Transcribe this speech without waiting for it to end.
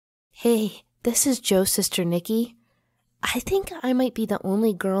Hey, this is Joe's sister Nikki. I think I might be the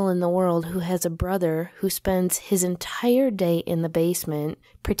only girl in the world who has a brother who spends his entire day in the basement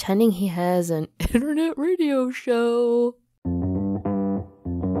pretending he has an internet radio show.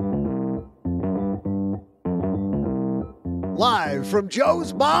 Live from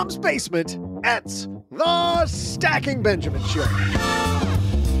Joe's mom's basement, it's the Stacking Benjamin Show.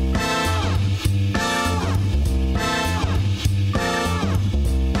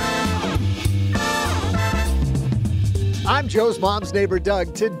 I'm Joe's mom's neighbor,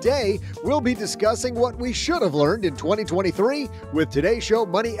 Doug. Today, we'll be discussing what we should have learned in 2023 with Today's Show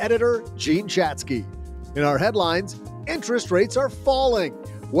money editor, Gene Chatzky. In our headlines, interest rates are falling.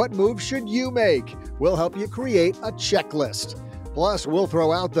 What moves should you make? We'll help you create a checklist. Plus, we'll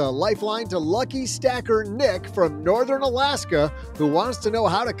throw out the lifeline to lucky stacker Nick from Northern Alaska, who wants to know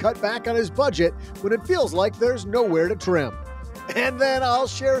how to cut back on his budget when it feels like there's nowhere to trim. And then I'll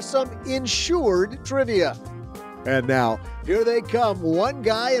share some insured trivia. And now, here they come, one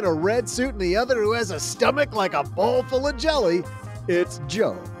guy in a red suit and the other who has a stomach like a bowl full of jelly. It's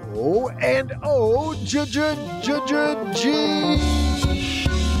Joe and G.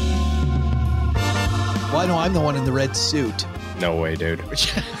 Well, I know I'm the one in the red suit. No way, dude.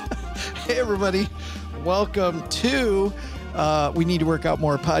 Hey, everybody. Welcome to We Need to Work Out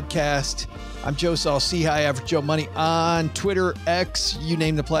More podcast. I'm Joe Saul-Sehy, Average Joe Money on Twitter, X, you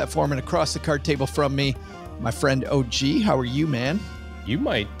name the platform, and across the card table from me, my friend OG. How are you, man? You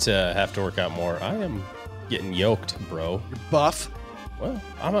might have to work out more. I am getting yoked, bro. You're buff? Well,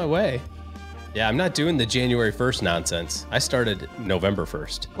 on my way. Yeah, I'm not doing the January 1st nonsense. I started November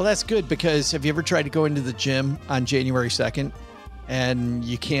 1st. Well, that's good, because have you ever tried to go into the gym on January 2nd and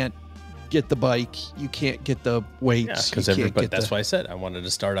you can't get the bike, you can't get the weights? Yeah, because everybody, that's why I said I wanted to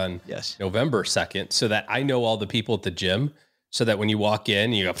start on November 2nd so that I know all the people at the gym, so that when you walk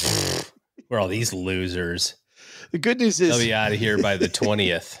in, you go, we're all these losers. The good news is they'll be out of here by the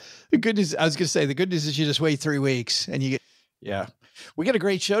 20th. The good news, I was going to say, the good news is you just wait 3 weeks and you get, We got a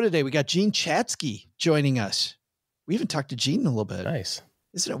great show today. We got Gene Chatzky joining us. We haven't talked to Gene in a little bit. Nice.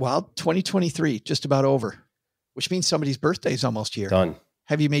 Isn't it wild? 2023, just about over, which means somebody's birthday is almost here. Done.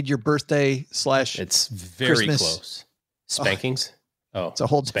 Have you made your birthday / It's very Christmas? Close. Spankings? Oh, it's a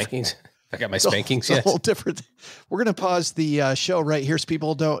whole spankings. I got my spankings. It's a whole different. We're going to pause the show right here so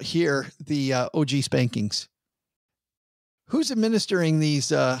people don't hear the OG spankings. Who's administering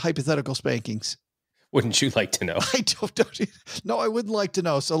these hypothetical spankings? Wouldn't you like to know? I don't. No, I wouldn't like to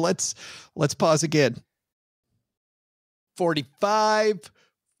know. So let's pause again. 45,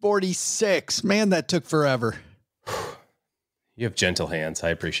 46. Man, that took forever. You have gentle hands. I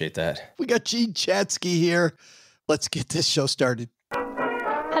appreciate that. We got Gene Chatzky here. Let's get this show started.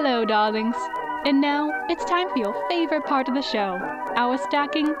 Hello, darlings. And now it's time for your favorite part of the show, our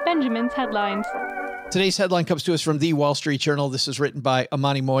Stacking Benjamin's headlines. Today's headline comes to us from the Wall Street Journal. This is written by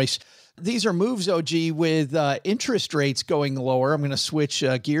Amani Moyes. These are moves, OG, with interest rates going lower. I'm going to switch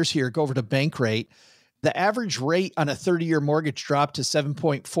gears here, go over to bank rate. The average rate on a 30-year mortgage dropped to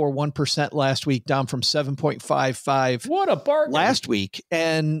 7.41% last week, down from 7.55% what a bargain last week.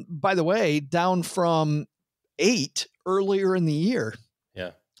 And by the way, down from 8% earlier in the year.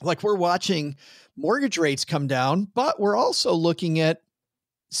 Yeah. Like, we're watching mortgage rates come down, but we're also looking at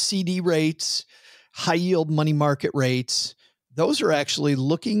CD rates, high yield money market rates. Those are actually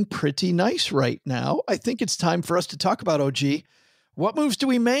looking pretty nice right now. I think it's time for us to talk about, OG. What moves do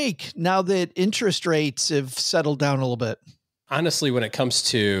we make now that interest rates have settled down a little bit? Honestly, when it comes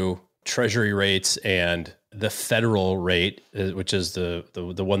to treasury rates and the federal rate, which is the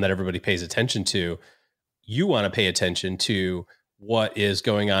one that everybody pays attention to, you want to pay attention to what is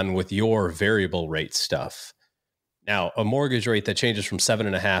going on with your variable rate stuff. Now, a mortgage rate that changes from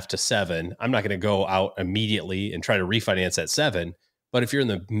 7.5 to 7, I'm not going to go out immediately and try to refinance at 7. But if you're in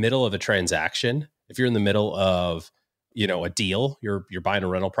the middle of a transaction, if you're in the middle of, a deal, you're buying a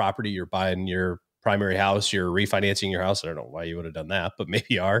rental property, you're buying your primary house, you're refinancing your house. I don't know why you would have done that, but maybe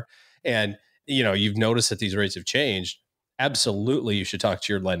you are. And, you've noticed that these rates have changed. Absolutely, you should talk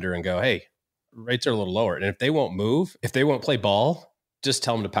to your lender and go, hey, rates are a little lower. And if they won't move, if they won't play ball, just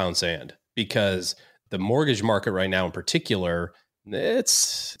tell them to pound sand, because the mortgage market right now in particular,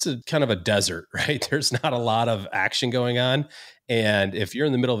 it's a kind of a desert, right? There's not a lot of action going on. And if you're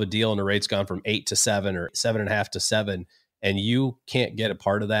in the middle of a deal and the rate's gone from 8 to 7 or 7.5 to 7, and you can't get a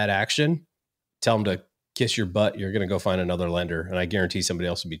part of that action, tell them to kiss your butt. You're going to go find another lender. And I guarantee somebody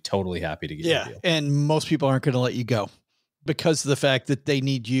else would be totally happy to get you a deal. And most people aren't going to let you go because of the fact that they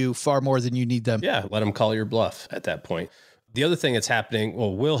need you far more than you need them. Yeah. Let them call your bluff at that point. The other thing that's happening,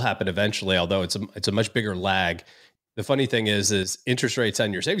 will happen eventually, although it's a much bigger lag. The funny thing is interest rates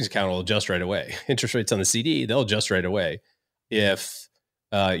on your savings account will adjust right away. Interest rates on the CD, they'll adjust right away. If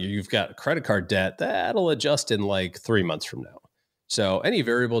you've got credit card debt, that'll adjust in like 3 months from now. So any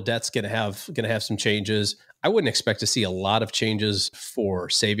variable debt's going to have some changes. I wouldn't expect to see a lot of changes for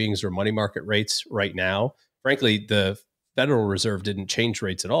savings or money market rates right now. Frankly, the Federal Reserve didn't change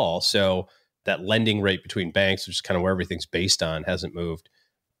rates at all. So that lending rate between banks, which is kind of where everything's based on, hasn't moved.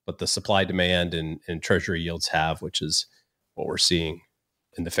 But the supply demand and treasury yields have, which is what we're seeing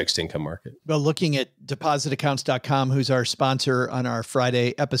in the fixed income market. Well, looking at depositaccounts.com, who's our sponsor on our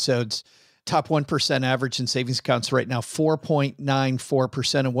Friday episodes, top 1% average in savings accounts right now,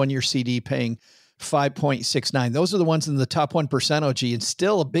 4.94%, a 1-year CD paying 5.69. Those are the ones in the top 1%, OG, and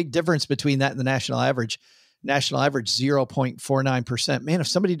still a big difference between that and the national average. National average, 0.49%. Man, if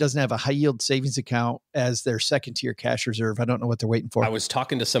somebody doesn't have a high yield savings account as their second tier cash reserve, I don't know what they're waiting for. I was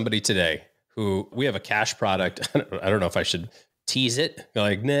talking to somebody today who we have a cash product. I don't know if I should tease it,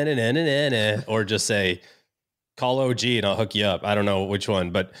 like, nah, or just say, call OG and I'll hook you up. I don't know which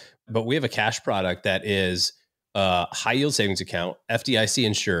one, but we have a cash product that is a high yield savings account, FDIC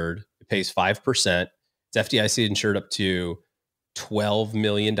insured. It pays 5%. It's FDIC insured up to $12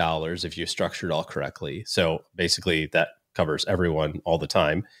 million if you structure it all correctly. So basically that covers everyone all the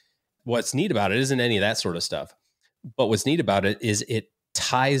time. What's neat about it isn't any of that sort of stuff. But what's neat about it is it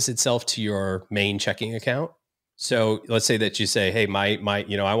ties itself to your main checking account. So let's say that you say, hey, my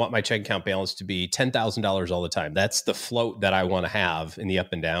I want my checking account balance to be $10,000 all the time. That's the float that I want to have in the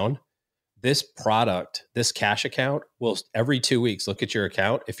up and down. This product, this cash account, will every 2 weeks look at your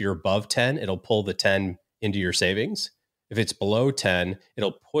account. If you're above 10, it'll pull the 10 into your savings. If it's below 10,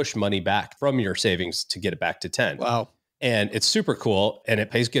 it'll push money back from your savings to get it back to 10. Wow. And it's super cool. And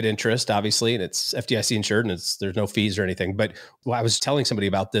it pays good interest, obviously. And it's FDIC insured and there's no fees or anything. But I was telling somebody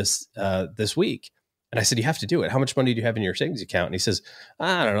about this this week. And I said, you have to do it. How much money do you have in your savings account? And he says,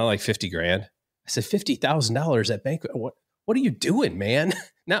 I don't know, like 50 grand. I said, $50,000 at bank. What are you doing, man?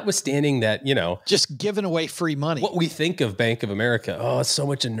 Notwithstanding that, just giving away free money. What we think of Bank of America, it's so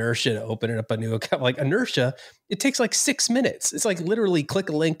much inertia to open up a new account. Like inertia, it takes like 6 minutes. It's like literally click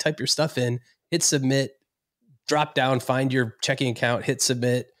a link, type your stuff in, hit submit, drop down, find your checking account, hit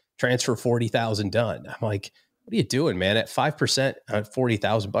submit, transfer 40,000 done. I'm like, what are you doing, man? At 5% on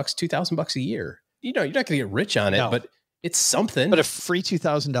 40,000 bucks, $2,000 a year. You're not going to get rich on it, but it's something. But a free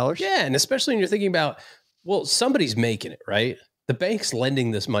 $2,000? Yeah. And especially when you're thinking about, well, somebody's making it, right? The bank's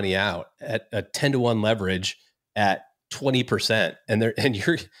lending this money out at a 10-to-1 leverage at 20%. And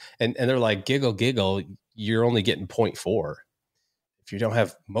they're like, giggle, you're only getting 0.4. If you don't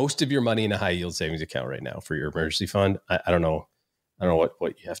have most of your money in a high yield savings account right now for your emergency fund, I don't know what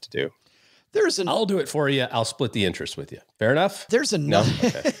you have to do. I'll do it for you. I'll split the interest with you. Fair enough? There's another. No?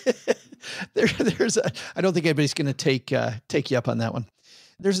 Okay. I don't think anybody's going to take you up on that one.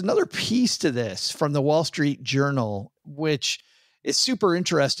 There's another piece to this from the Wall Street Journal, which is super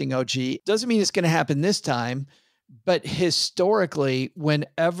interesting, OG. Doesn't mean it's going to happen this time, but historically,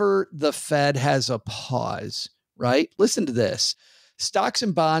 whenever the Fed has a pause, right? Listen to this. Stocks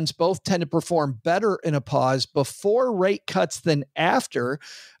and bonds both tend to perform better in a pause before rate cuts than after,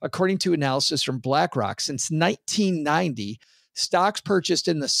 according to analysis from BlackRock. Since 1990, stocks purchased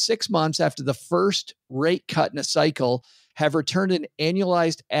in the 6 months after the first rate cut in a cycle have returned an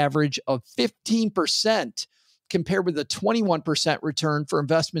annualized average of 15%, compared with a 21% return for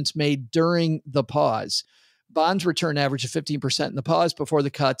investments made during the pause. Bonds return an average of 15% in the pause before the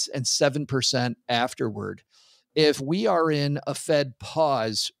cuts and 7% afterward. If we are in a Fed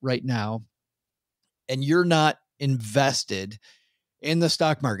pause right now and you're not invested in the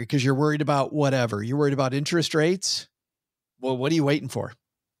stock market because you're worried about whatever, you're worried about interest rates, well, what are you waiting for?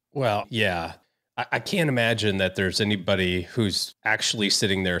 Well, yeah. I can't imagine that there's anybody who's actually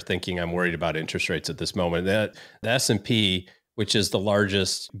sitting there thinking I'm worried about interest rates at this moment. The S&P, which is the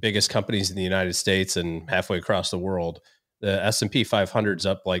largest, biggest companies in the United States and halfway across the world, the S&P 500 is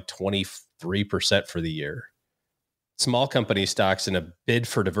up like 23% for the year. Small company stocks, in a bid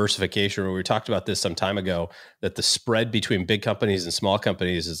for diversification, we talked about this some time ago, that the spread between big companies and small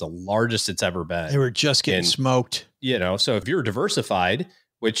companies is the largest it's ever been. They were just getting smoked. So if you're diversified,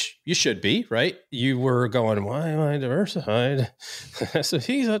 which you should be, right? You were going, why am I diversified? So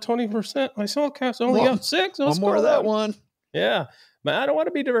he's at 20%. My small cap's only up 6. One more of that one. Yeah. But I don't want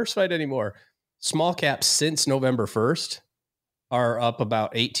to be diversified anymore. Small caps since November 1st are up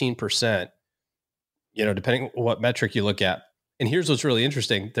about 18%, depending on what metric you look at. And here's what's really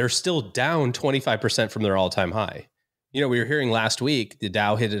interesting. They're still down 25% from their all-time high. We were hearing last week, the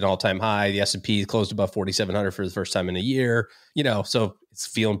Dow hit an all-time high. The S&P closed above 4,700 for the first time in a year. So it's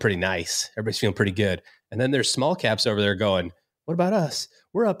feeling pretty nice. Everybody's feeling pretty good. And then there's small caps over there going, what about us?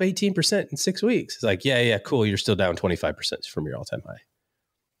 We're up 18% in 6 weeks. It's like, yeah, cool. You're still down 25% from your all-time high.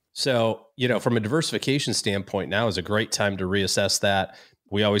 So, from a diversification standpoint, now is a great time to reassess that.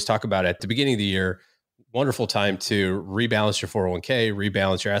 We always talk about it at the beginning of the year, wonderful time to rebalance your 401k,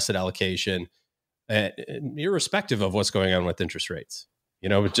 rebalance your asset allocation, and irrespective of what's going on with interest rates.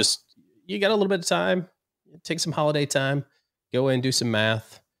 Just, you got a little bit of time, take some holiday time, go in, do some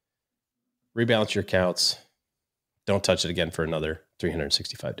math, rebalance your accounts. Don't touch it again for another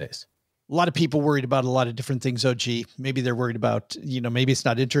 365 days. A lot of people worried about a lot of different things, OG. Maybe they're worried about, maybe it's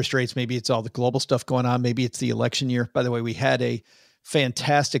not interest rates. Maybe it's all the global stuff going on. Maybe it's the election year. By the way, we had a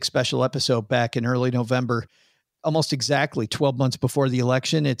fantastic special episode back in early November, almost exactly 12 months before the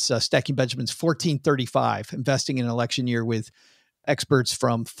election. It's Stacking Benjamins 1435, investing in an election year, with experts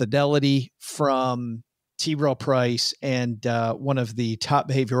from Fidelity, from T. Rowe Price, and one of the top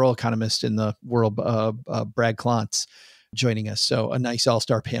behavioral economists in the world, Brad Klontz, joining us. So a nice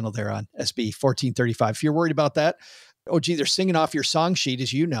all-star panel there on SB 1435. If you're worried about that, they're singing off your song sheet,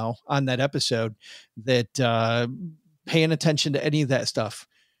 as you know, on that episode, that paying attention to any of that stuff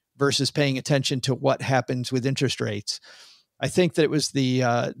versus paying attention to what happens with interest rates. I think that it was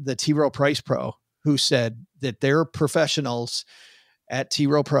the T. Rowe Price Pro who said that their professionals at T.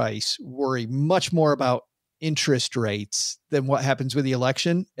 Rowe Price worry much more about interest rates than what happens with the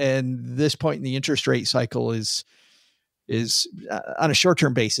election. And this point in the interest rate cycle is on a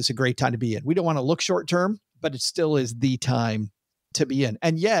short-term basis, a great time to be in. We don't want to look short-term, but it still is the time to be in.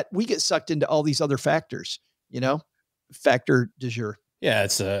 And yet we get sucked into all these other factors, factor du jour. Yeah.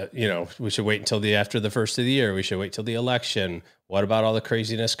 It's we should wait until after the first of the year. We should wait till the election. What about all the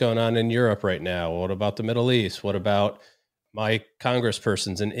craziness going on in Europe right now? What about the Middle East? What about my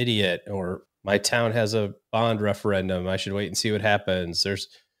congressperson's an idiot, or my town has a bond referendum? I should wait and see what happens.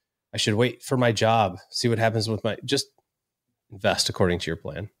 I should wait for my job, see what happens with just invest according to your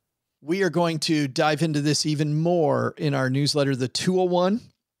plan. We are going to dive into this even more in our newsletter, The 201,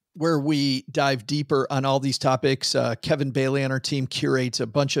 where we dive deeper on all these topics. Kevin Bailey on our team curates a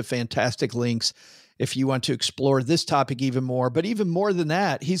bunch of fantastic links if you want to explore this topic even more. But even more than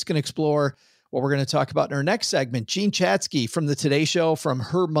that, he's going to explore what we're going to talk about in our next segment. Jean Chatzky from the Today Show, from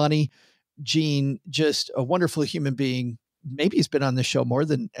Her Money. Jean, just a wonderful human being. Maybe he's been on this show more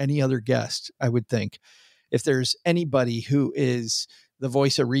than any other guest, I would think. If there's anybody who is the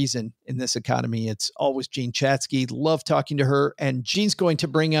voice of reason in this economy, it's always Jean Chatzky. Love talking to her. And Jean's going to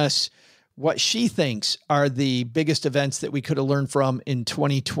bring us what she thinks are the biggest events that we could have learned from in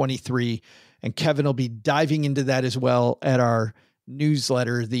 2023. And Kevin will be diving into that as well at our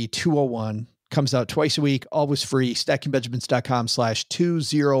newsletter, The 201. Comes out twice a week, always free,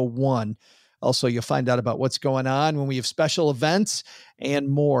 stackingbenjamins.com/201. Also, you'll find out about what's going on when we have special events and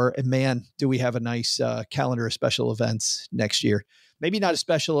more. And man, do we have a nice calendar of special events next year. Maybe not a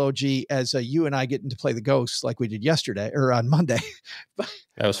special, OG, as you and I getting to play the ghosts like we did yesterday or on Monday.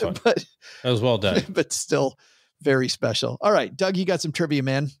 That was fun. But that was well done. But still very special. All right, Doug, you got some trivia,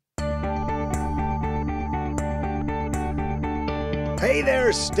 man. Hey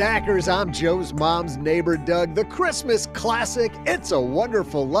there, stackers. I'm Joe's mom's neighbor, Doug. The Christmas classic, It's a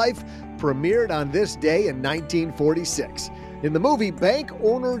Wonderful Life, premiered on this day in 1946. In the movie, bank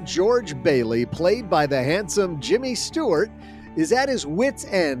owner George Bailey, played by the handsome Jimmy Stewart, is at his wit's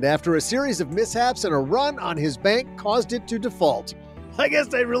end after a series of mishaps and a run on his bank caused it to default. I guess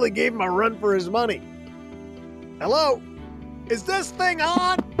they really gave him a run for his money. Hello? Is this thing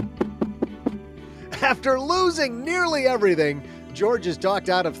on? After losing nearly everything, George is talked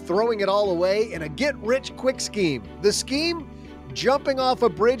out of throwing it all away in a get-rich-quick scheme. The scheme? Jumping off a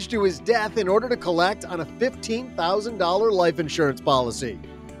bridge to his death in order to collect on a $15,000 life insurance policy.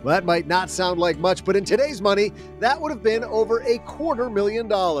 Well, that might not sound like much, but in today's money, that would have been over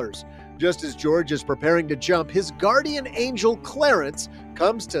 $250,000. Just as George is preparing to jump, his guardian angel Clarence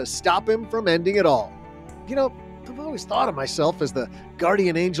comes to stop him from ending it all. I've always thought of myself as the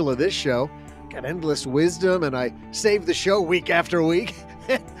guardian angel of this show. Got endless wisdom, and I save the show week after week.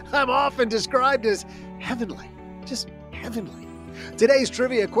 I'm often described as heavenly, just heavenly. Today's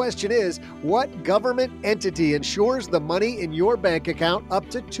trivia question is, what government entity insures the money in your bank account up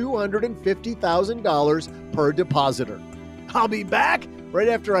to $250,000 per depositor? I'll be back right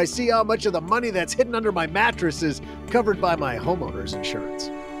after I see how much of the money that's hidden under my mattress is covered by my homeowner's insurance.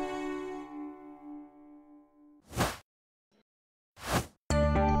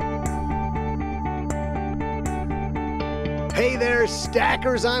 Hey there, there,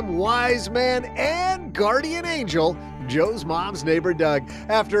 stackers. I'm wise man and guardian angel, Joe's mom's neighbor, Doug.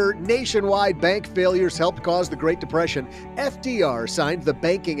 After nationwide bank failures helped cause the Great Depression, FDR signed the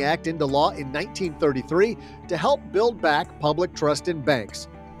Banking Act into law in 1933 to help build back public trust in banks.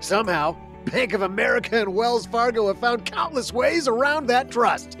 Somehow, Bank of America and Wells Fargo have found countless ways around that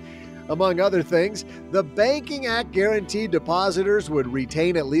trust. Among other things, the Banking Act guaranteed depositors would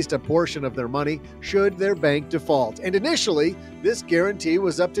retain at least a portion of their money should their bank default. And initially, this guarantee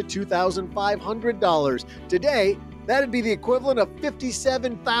was up to $2,500. Today, that'd be the equivalent of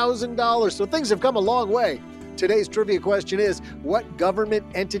 $57,000. So things have come a long way. Today's trivia question is, what government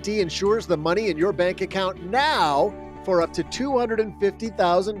entity insures the money in your bank account now for up to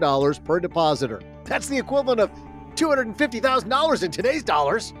 $250,000 per depositor? That's the equivalent of $250,000 in today's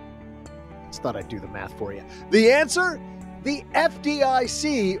dollars. Just thought I'd do the math for you. The answer? The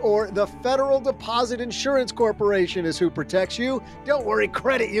FDIC, or the Federal Deposit Insurance Corporation, is who protects you. Don't worry,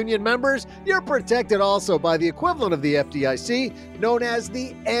 credit union members, you're protected also by the equivalent of the FDIC, known as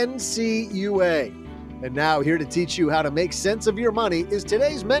the NCUA. And now, here to teach you how to make sense of your money is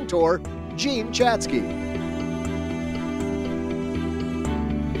today's mentor, Gene Chatzky.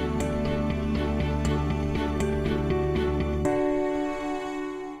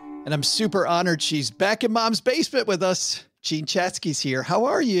 And I'm super honored she's back in Mom's basement with us. Gene Chatzky's here. How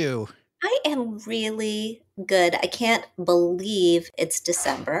are you? I am really good. I can't believe it's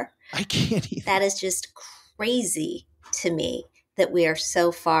December. I can't either. That is just crazy to me that we are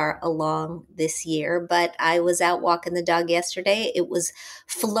so far along this year. But I was out walking the dog yesterday. It was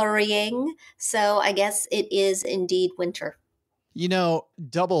flurrying. So I guess it is indeed winter. You know,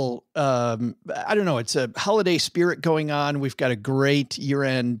 I don't know, it's a holiday spirit going on. We've got a great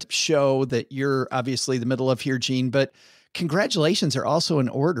year-end show that you're obviously the middle of here, Gene, but congratulations are also in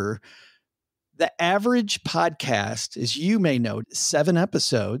order. The average podcast, as you may know, 7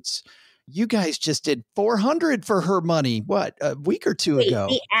 episodes. You guys just did 400 for her money, what, a week or two ago?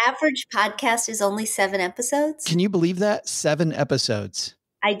 The average podcast is only 7 episodes? Can you believe that? 7 episodes.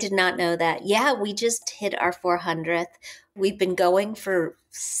 I did not know that. Yeah, we just hit our 400th. We've been going for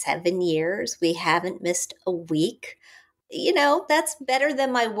 7 years. We haven't missed a week. You know, that's better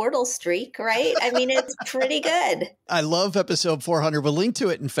than my Wordle streak, right? I mean, it's pretty good. I love episode 400. We'll link to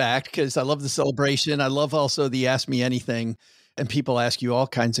it, in fact, because I love the celebration. I love also the Ask Me Anything. And people ask you all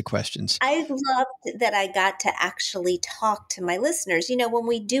kinds of questions. I loved that I got to actually talk to my listeners. You know, when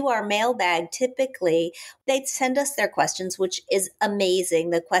we do our mailbag, typically they'd send us their questions, which is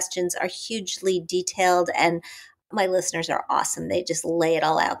amazing. The questions are hugely detailed and my listeners are awesome. They just lay it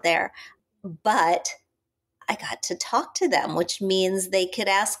all out there. But I got to talk to them, which means they could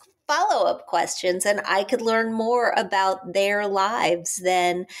ask follow-up questions and I could learn more about their lives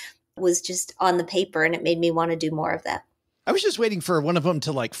than was just on the paper. And it made me want to do more of that. I was just waiting for one of them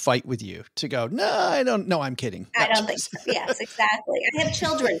to like fight with you to go, no, I don't know. I'm kidding. I don't think so. Yes, exactly. I have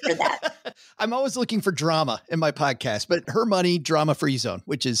children for that. I'm always looking for drama in my podcast, but her money, drama-free zone,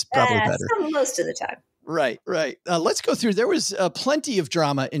 which is probably better. Most of the time. Right. Let's go through. There was plenty of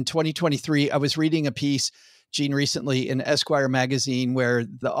drama in 2023. I was reading a piece, Gene, recently in Esquire magazine where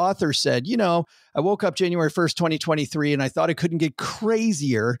the author said, you know, I woke up January 1st, 2023, and I thought it couldn't get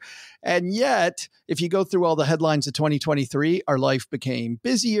crazier. And yet, if you go through all the headlines of 2023, our life became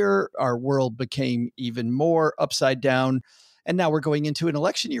busier. Our world became even more upside down. And now we're going into an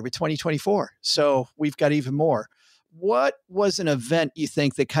election year with 2024. So we've got even more. What was an event you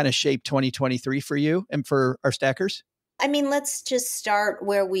think that kind of shaped 2023 for you and for our stackers? I mean, let's just start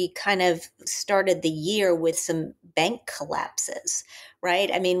where we kind of started the year with some bank collapses, right?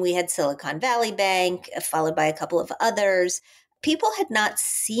 I mean, we had Silicon Valley Bank, followed by a couple of others. People had not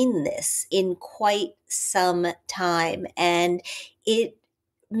seen this in quite some time, and it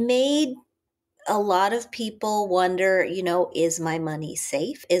made a lot of people wonder, you know, is my money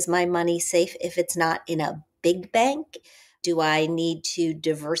safe? Is my money safe if it's not in a big bank? Do I need to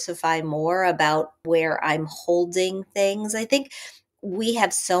diversify more about where I'm holding things? I think we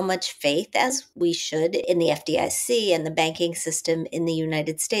have so much faith, as we should, in the FDIC and the banking system in the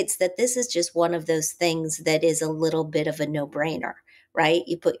United States that this is just one of those things that is a little bit of a no-brainer, right?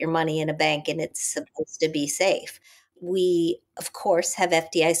 You put your money in a bank and it's supposed to be safe. We, of course, have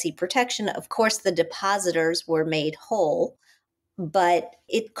FDIC protection. Of course, the depositors were made whole. But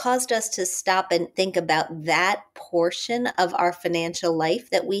it caused us to stop and think about that portion of our financial life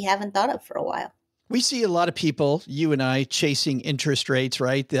that we haven't thought of for a while. We see a lot of people, you and I, chasing interest rates,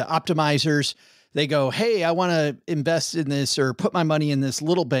 right? The optimizers, they go, hey, I want to invest in this or put my money in this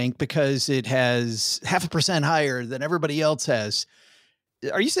little bank because it has 0.5% higher than everybody else has.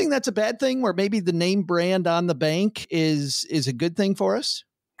 Are you saying that's a bad thing, where maybe the name brand on the bank is a good thing for us?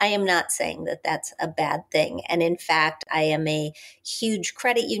 I am not saying that that's a bad thing. And in fact, I am a huge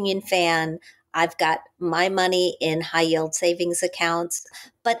credit union fan. I've got my money in high yield savings accounts,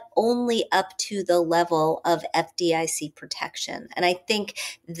 but only up to the level of FDIC protection. And I think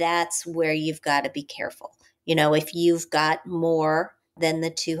that's where you've got to be careful. If you've got more than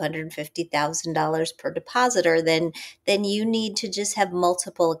the $250,000 per depositor, then you need to just have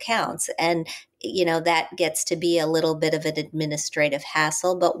multiple accounts. And that gets to be a little bit of an administrative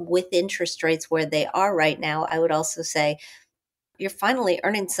hassle. But with interest rates where they are right now, I would also say you're finally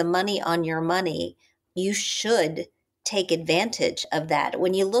earning some money on your money. You should take advantage of that.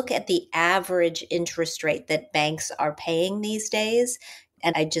 When you look at the average interest rate that banks are paying these days,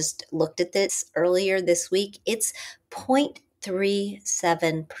 and I just looked at this earlier this week, it's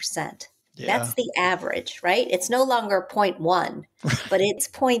 0.37%. Yeah. That's the average, right? It's no longer 0.1, but it's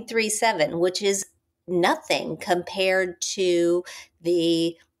 0.37, which is nothing compared to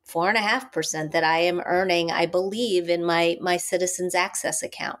the 4.5% that I am earning, I believe, in my Citizens Access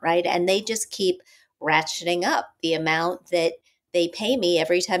account, right? And they just keep ratcheting up the amount that they pay me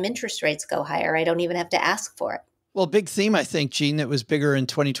every time interest rates go higher. I don't even have to ask for it. Well, big theme, I think, Gene, that was bigger in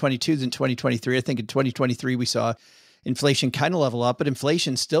 2022 than 2023. I think in 2023, we saw inflation kind of level up, but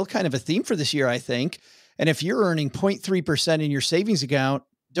inflation's still kind of a theme for this year, I think. And if you're earning 0.3% in your savings account,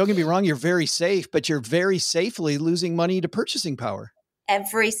 don't get me wrong, you're very safe, but you're very safely losing money to purchasing power.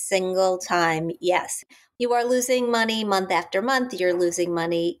 Every single time, yes. You are losing money month after month. You're losing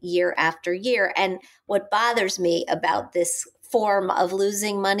money year after year. And what bothers me about this form of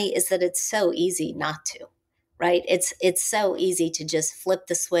losing money is that it's so easy not to, right? It's so easy to just flip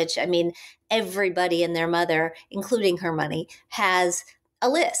the switch. I mean, everybody and their mother, including her money, has a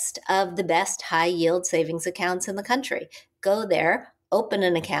list of the best high yield savings accounts in the country. Go there, open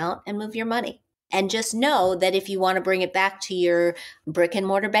an account, and move your money. And just know that if you want to bring it back to your brick and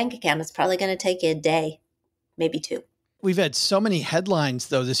mortar bank account, it's probably going to take you a day, maybe two. We've had so many headlines,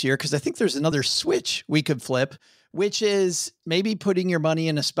 though, this year, because I think there's another switch we could flip, which is maybe putting your money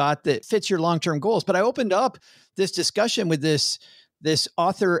in a spot that fits your long-term goals. But I opened up this discussion with this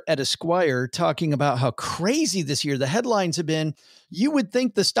author at Esquire talking about how crazy this year the headlines have been. You would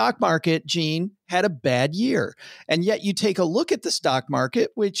think the stock market, Gene, had a bad year. And yet you take a look at the stock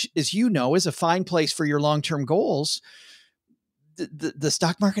market, which, as you know, is a fine place for your long-term goals. The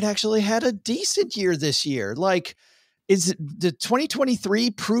stock market actually had a decent year this year. Like, did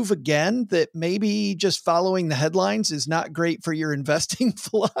 2023 prove again that maybe just following the headlines is not great for your investing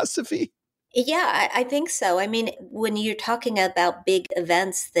philosophy? Yeah, I think so. I mean, when you're talking about big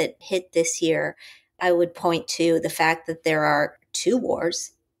events that hit this year, I would point to the fact that there are 2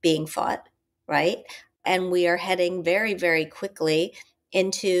 wars being fought, right? And we are heading very, very quickly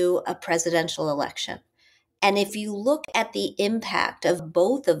into a presidential election. And if you look at the impact of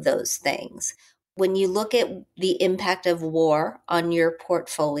both of those things, when you look at the impact of war on your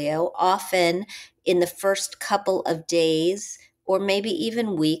portfolio, often in the first couple of days, or maybe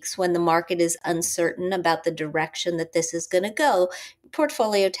even weeks, when the market is uncertain about the direction that this is going to go,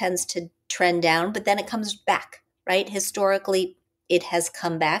 portfolio tends to trend down, but then it comes back, right? Historically, it has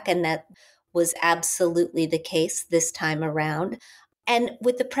come back, and that was absolutely the case this time around. And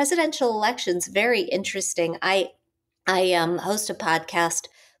with the presidential elections, very interesting. I host a podcast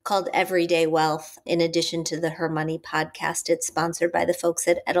called Everyday Wealth, in addition to the Her Money podcast. It's sponsored by the folks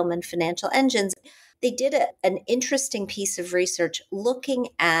at Edelman Financial Engines. They did an interesting piece of research looking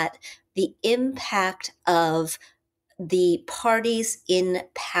at the impact of the parties in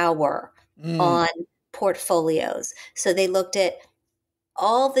power on portfolios. So they looked at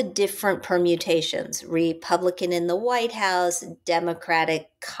all the different permutations: Republican in the White House, Democratic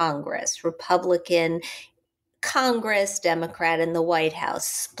Congress, Republican Congress, Democrat in the White House,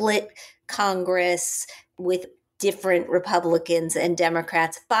 split Congress with different Republicans and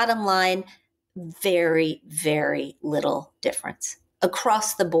Democrats. Bottom line, very, very little difference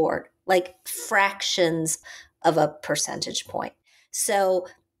across the board, like fractions of a percentage point. So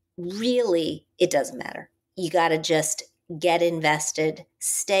really, it doesn't matter. You got to just get invested,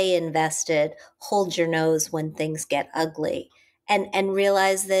 stay invested, hold your nose when things get ugly, and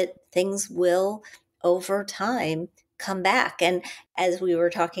realize that things will, over time, come back. And as we were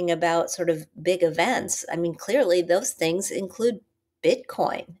talking about sort of big events, I mean, clearly those things include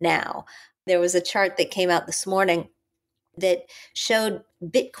Bitcoin now. There was a chart that came out this morning that showed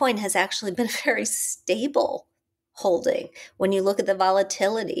Bitcoin has actually been a very stable holding. When you look at the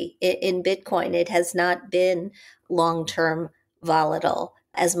volatility in Bitcoin, it has not been long-term volatile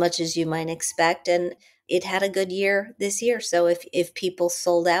as much as you might expect. And it had a good year this year. So if people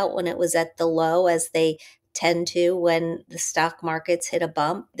sold out when it was at the low, as they tend to when the stock markets hit a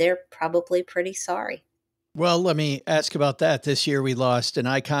bump, they're probably pretty sorry. Well, let me ask about that. This year we lost an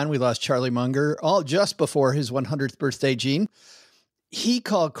icon. We lost Charlie Munger, all just before his 100th birthday, Gene. He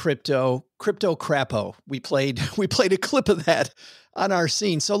called crypto crapo. We played a clip of that on our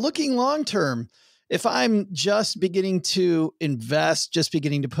scene. So looking long term, if I'm just beginning to invest, just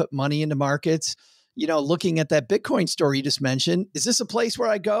beginning to put money into markets, looking at that Bitcoin story you just mentioned, is this a place where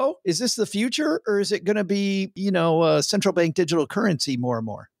I go? Is this the future, or is it going to be, central bank digital currency more and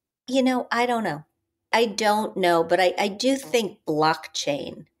more? I don't know. I don't know, but I do think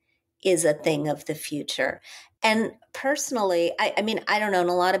blockchain is a thing of the future. And personally, I mean, I don't own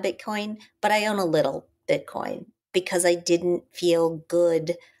a lot of Bitcoin, but I own a little Bitcoin because I didn't feel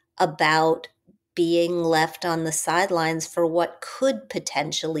good about being left on the sidelines for what could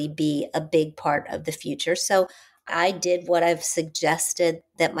potentially be a big part of the future. So I did what I've suggested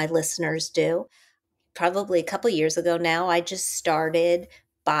that my listeners do. Probably a couple years ago now, I just started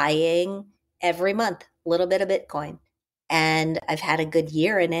buying every month a little bit of Bitcoin. And I've had a good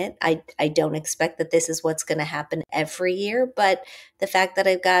year in it. I don't expect that this is what's going to happen every year, but the fact that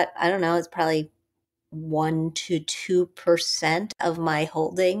I've got, I don't know, it's probably 1 to 2% of my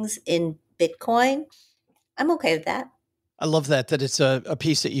holdings in Bitcoin, I'm okay with that. I love that it's a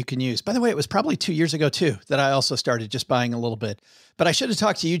piece that you can use. By the way, it was probably 2 years ago too that I also started just buying a little bit. But I should have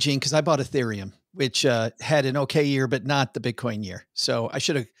talked to you, Gene, because I bought Ethereum, which had an okay year, but not the Bitcoin year. So I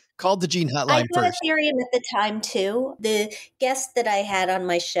should have called the Gene hotline I bought first. Ethereum at the time too. The guest that I had on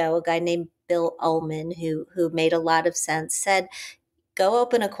my show, a guy named Bill Ullman, who made a lot of sense, said, go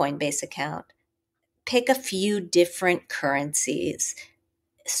open a Coinbase account, pick a few different currencies,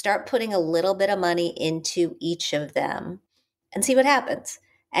 start putting a little bit of money into each of them and see what happens.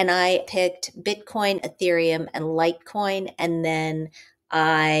 And I picked Bitcoin, Ethereum, and Litecoin. And then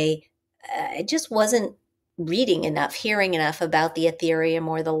I just wasn't reading enough, hearing enough about the Ethereum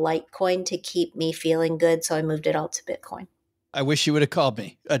or the Litecoin to keep me feeling good. So I moved it all to Bitcoin. I wish you would have called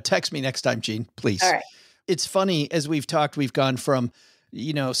me. Text me next time, Gene, please. All right. It's funny, as we've talked, we've gone from,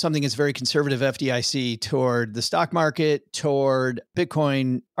 something that's very conservative FDIC toward the stock market, toward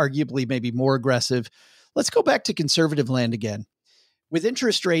Bitcoin, arguably maybe more aggressive. Let's go back to conservative land again. With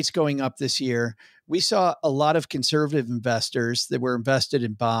interest rates going up this year, we saw a lot of conservative investors that were invested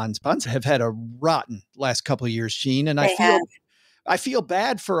in bonds. Bonds have had a rotten last couple of years, Gene, and I feel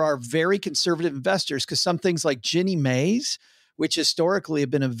bad for our very conservative investors because some things like Ginnie Mae's, which historically have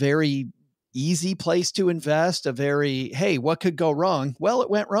been a very easy place to invest, hey, what could go wrong? Well, it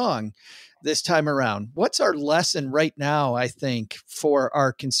went wrong this time around. What's our lesson right now, I think, for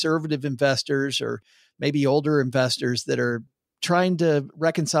our conservative investors or maybe older investors that are trying to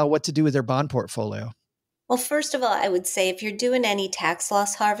reconcile what to do with their bond portfolio? Well, first of all, I would say if you're doing any tax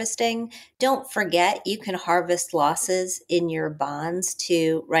loss harvesting, don't forget you can harvest losses in your bonds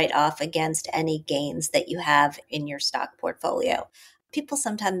to write off against any gains that you have in your stock portfolio. People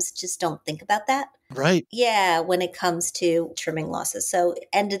sometimes just don't think about that. Right. Yeah, when it comes to trimming losses. So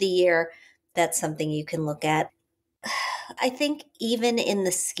end of the year, that's something you can look at. I think even in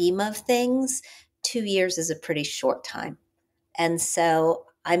the scheme of things, 2 years is a pretty short time. And so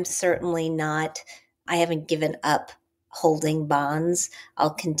I'm certainly I haven't given up holding bonds.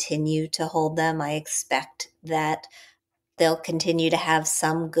 I'll continue to hold them. I expect that they'll continue to have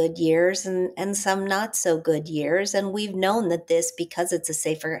some good years and some not so good years. And we've known that this, because it's a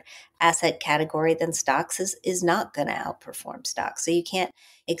safer asset category than stocks, is not going to outperform stocks. So you can't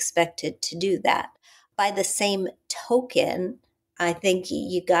expect it to do that. By the same token, I think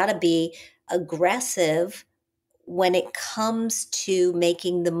you got to be aggressive when it comes to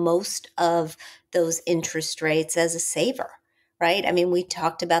making the most of those interest rates as a saver, right? I mean, we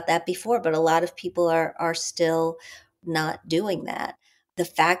talked about that before, but a lot of people are still not doing that. The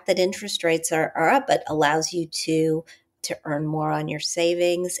fact that interest rates are up, it allows you to earn more on your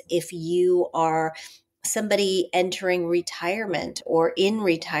savings. If you are somebody entering retirement or in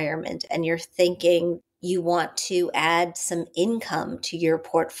retirement and you're thinking you want to add some income to your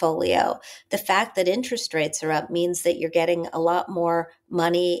portfolio, the fact that interest rates are up means that you're getting a lot more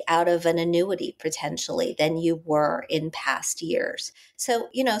money out of an annuity potentially than you were in past years. So,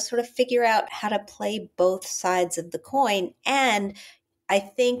 sort of figure out how to play both sides of the coin. And I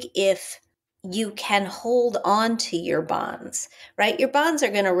think if you can hold on to your bonds, right? Your bonds are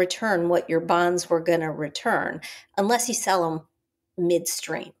going to return what your bonds were going to return unless you sell them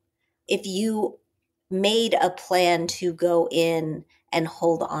midstream. If you made a plan to go in and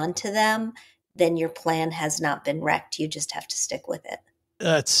hold on to them, then your plan has not been wrecked. You just have to stick with it.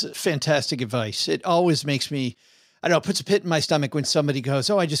 That's fantastic advice. It always makes me, I don't know, puts a pit in my stomach when somebody goes,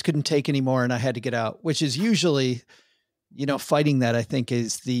 oh, I just couldn't take anymore and I had to get out, which is usually, fighting that, I think,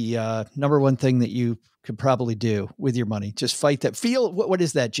 is the number one thing that you could probably do with your money. Just fight that. Feel, what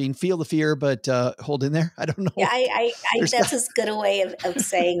is that, Gene? Feel the fear, but hold in there. I don't know. Yeah, I that's as good a way of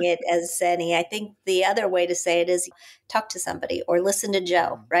saying it as any. I think the other way to say it is talk to somebody or listen to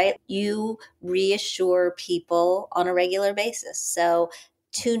Joe, right? You reassure people on a regular basis. So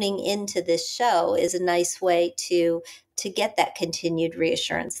tuning into this show is a nice way to get that continued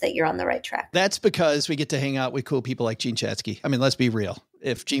reassurance that you're on the right track. That's because we get to hang out with cool people like Gene Chatzky. I mean, let's be real.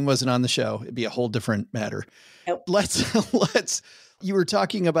 If Gene wasn't on the show, it'd be a whole different matter. Nope. You were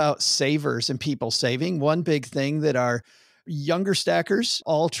talking about savers and people saving. One big thing that our younger stackers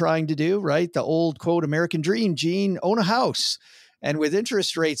all trying to do, right? The old quote, American dream, Gene, own a house. And with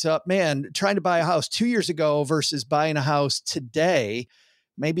interest rates up, man, trying to buy a house 2 years ago versus buying a house today,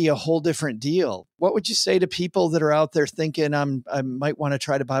 maybe a whole different deal. What would you say to people that are out there thinking I might want to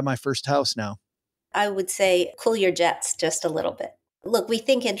try to buy my first house now? I would say cool your jets just a little bit. Look, we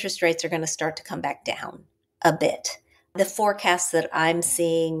think interest rates are going to start to come back down a bit. The forecasts that I'm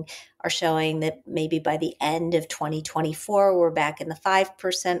seeing are showing that maybe by the end of 2024, we're back in the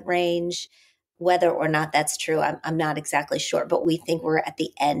 5% range. Whether or not that's true, I'm not exactly sure, but we think we're at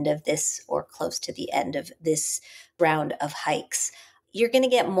the end of this or close to the end of this round of hikes. You're going to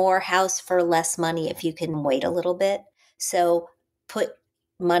get more house for less money if you can wait a little bit. So put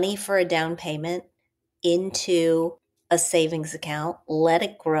money for a down payment into a savings account, let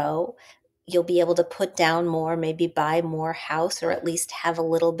it grow. You'll be able to put down more, maybe buy more house, or at least have a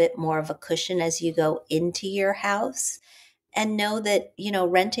little bit more of a cushion as you go into your house. And know that,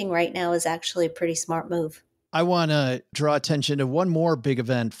 renting right now is actually a pretty smart move. I want to draw attention to one more big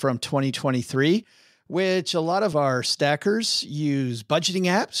event from 2023, which a lot of our stackers use budgeting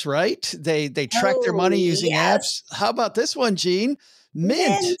apps, right? They track their money using apps. How about this one, Gene?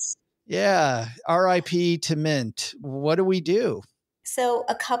 Mint. Yeah. RIP to Mint. What do we do? So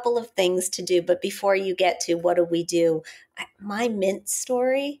a couple of things to do, but before you get to what do we do, my Mint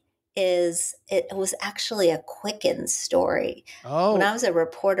story it was actually a Quicken story. Oh. When I was a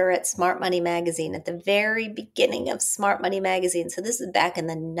reporter at Smart Money Magazine, at the very beginning of Smart Money Magazine, so this is back in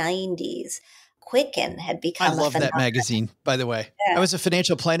the 90s, Quicken had become I love that magazine, by the way. Yeah. I was a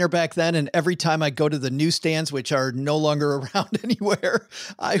financial planner back then, and every time I go to the newsstands, which are no longer around anywhere,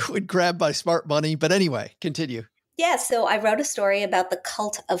 I would grab my Smart Money. But anyway, continue. Yeah, so I wrote a story about the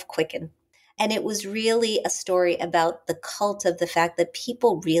cult of Quicken. And it was really a story about the cult of the fact that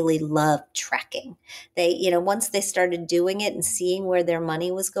people really love tracking. They, once they started doing it and seeing where their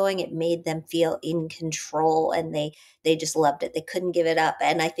money was going, it made them feel in control, and they just loved it. They couldn't give it up.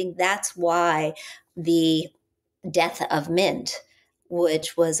 And I think that's why the death of Mint,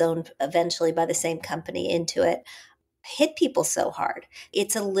 which was owned eventually by the same company, Intuit, hit people so hard.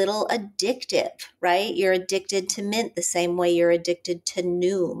 It's a little addictive, right? You're addicted to Mint the same way you're addicted to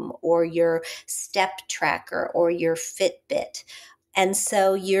Noom or your step tracker or your Fitbit. And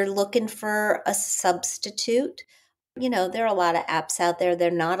so you're looking for a substitute. There are a lot of apps out there. There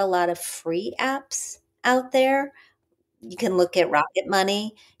are not a lot of free apps out there. You can look at Rocket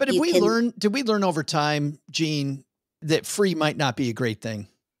Money. But did we learn over time, Gene, that free might not be a great thing?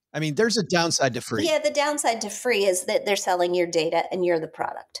 I mean, there's a downside to free. Yeah, the downside to free is that they're selling your data and you're the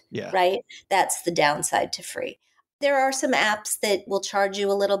product, right? That's the downside to free. There are some apps that will charge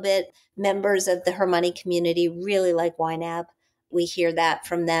you a little bit. Members of the Her Money community really like YNAB. We hear that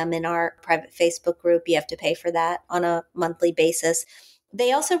from them in our private Facebook group. You have to pay for that on a monthly basis.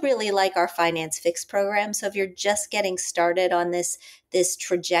 They also really like our Finance Fix program. So if you're just getting started on this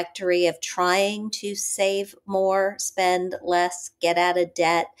trajectory of trying to save more, spend less, get out of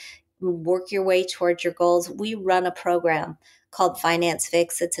debt, work your way towards your goals, we run a program called Finance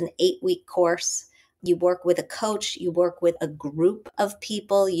Fix. It's an 8-week course. You work with a coach, you work with a group of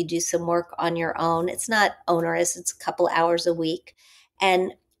people, you do some work on your own. It's not onerous, it's a couple hours a week.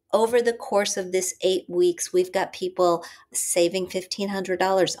 And over the course of this 8 weeks, we've got people saving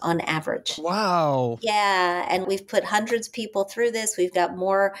 $1,500 on average. Wow. Yeah. And we've put hundreds of people through this. We've got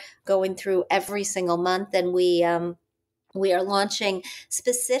more going through every single month. And we are launching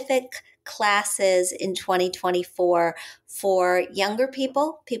specific classes in 2024 for younger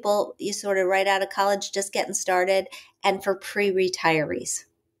people you sort of right out of college, just getting started, and for pre-retirees.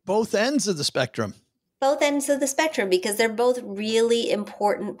 Both ends of the spectrum. Both ends of the spectrum, because they're both really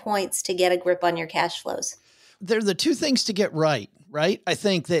important points to get a grip on your cash flows. They're the two things to get right? I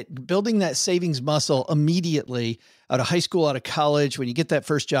think that building that savings muscle immediately out of high school, out of college, when you get that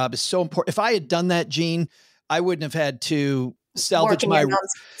first job is so important. If I had done that, Gene, I wouldn't have had to salvage Work in my your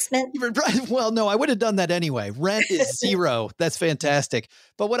mom's basement? Well, no, I would have done that anyway. Rent is zero. That's fantastic.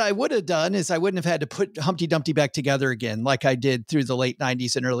 But what I would have done is I wouldn't have had to put Humpty Dumpty back together again like I did through the late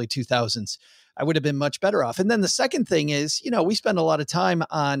 90s and early 2000s. I would have been much better off. And then the second thing is, we spend a lot of time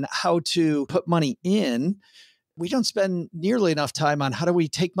on how to put money in. We don't spend nearly enough time on how do we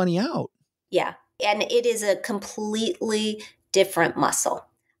take money out. Yeah. And it is a completely different muscle.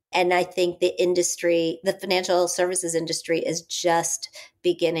 And I think the financial services industry is just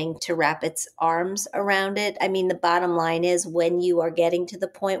beginning to wrap its arms around it. I mean, the bottom line is when you are getting to the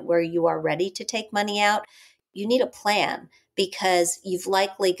point where you are ready to take money out, you need a plan because you've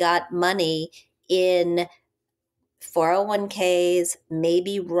likely got money in 401ks,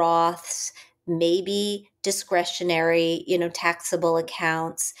 maybe Roths, maybe discretionary, taxable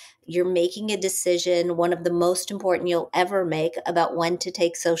accounts. You're making a decision, one of the most important you'll ever make, about when to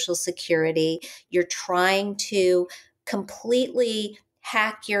take Social Security. You're trying to completely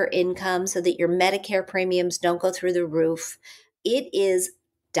hack your income so that your Medicare premiums don't go through the roof. It is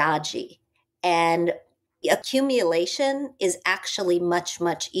dodgy. And accumulation is actually much,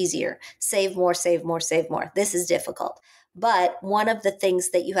 much easier. Save more, save more, save more. This is difficult. But one of the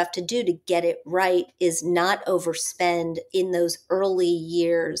things that you have to do to get it right is not overspend in those early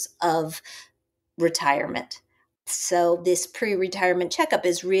years of retirement. So this pre-retirement checkup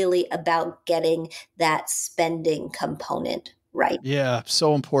is really about getting that spending component right. Yeah,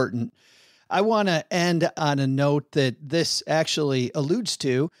 so important. I want to end on a note that this actually alludes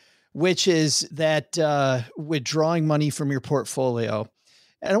to, which is that withdrawing money from your portfolio.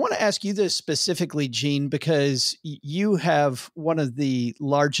 And I want to ask you this specifically, Jean, because you have one of the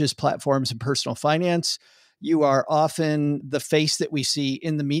largest platforms in personal finance. You are often the face that we see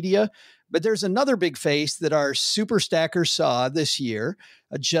in the media, but there's another big face that our super stacker saw this year,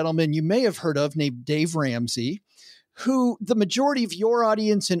 a gentleman you may have heard of named Dave Ramsey, who the majority of your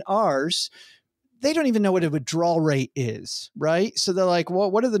audience and ours, they don't even know what a withdrawal rate is, right? So they're like, well,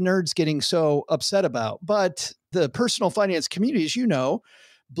 what are the nerds getting so upset about? But the personal finance community, as you know,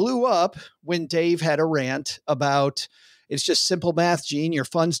 blew up when Dave had a rant about it's just simple math, Gene. Your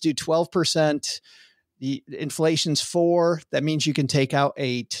funds do 12%. The inflation's 4%. That means you can take out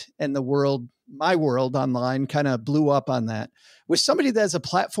 8%. And the world, my world online kind of blew up on that. With somebody that has a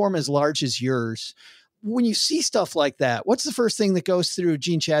platform as large as yours, when you see stuff like that, what's the first thing that goes through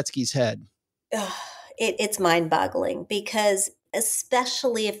Gene Chatzky's head? It's mind-boggling because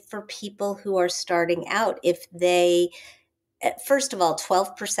especially if for people who are starting out, if they, first of all,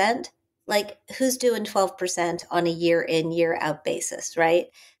 12%, like who's doing 12% on a year in, year out basis, right?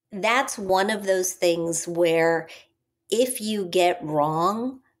 That's one of those things where if you get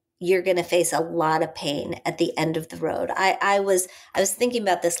wrong, you're going to face a lot of pain at the end of the road. I was thinking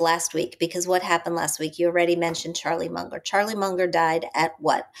about this last week because what happened last week, you already mentioned Charlie Munger. Charlie Munger died at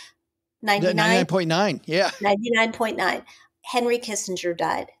what? 99? 99.9. Yeah. 99.9. Henry Kissinger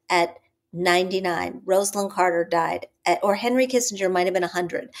died at 99. Rosalind Carter died or Henry Kissinger might have been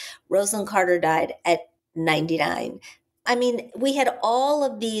 100. Rosalind Carter died at 99. I mean, we had all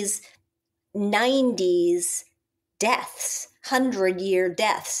of these 90s deaths, 100-year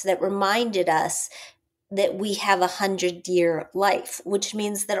deaths that reminded us that we have a 100-year life, which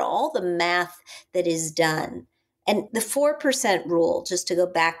means that all the math that is done, and the 4% rule, just to go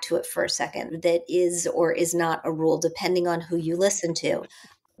back to it for a second, that is or is not a rule, depending on who you listen to,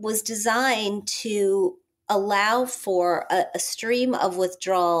 was designed to allow for a stream of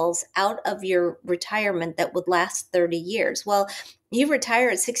withdrawals out of your retirement that would last 30 years. Well, you retire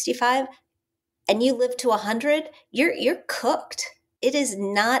at 65 and you live to 100, you're cooked. It is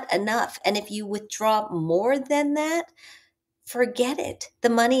not enough. And if you withdraw more than that, forget it. The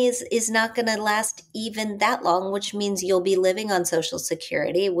money is not going to last even that long, which means you'll be living on Social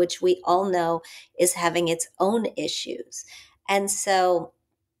Security, which we all know is having its own issues. And so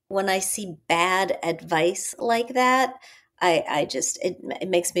when I see bad advice like that, I just, it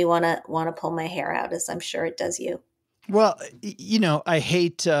makes me want to pull my hair out, as I'm sure it does you. Well, I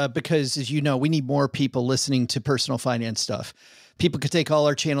hate because, as you know, we need more people listening to personal finance stuff. People could take all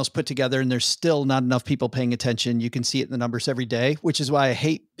our channels put together and there's still not enough people paying attention. You can see it in the numbers every day, which is why I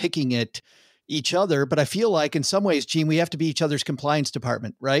hate picking at each other. But I feel like in some ways, Gene, we have to be each other's compliance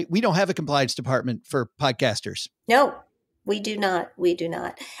department, right? We don't have a compliance department for podcasters. No, we do not. We do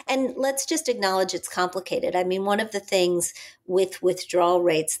not. And let's just acknowledge it's complicated. I mean, one of the things with withdrawal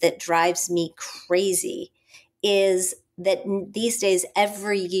rates that drives me crazy is that these days,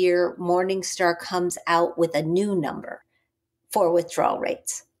 every year, Morningstar comes out with a new number for withdrawal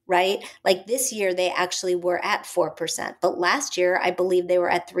rates, right? Like this year, they actually were at 4%. But last year, I believe they were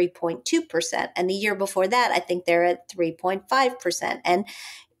at 3.2%. And the year before that, I think they're at 3.5%. And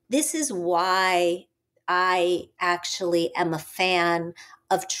this is why I actually am a fan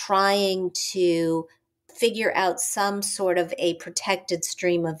of trying to figure out some sort of a protected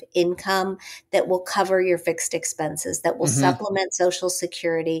stream of income that will cover your fixed expenses, that will supplement Social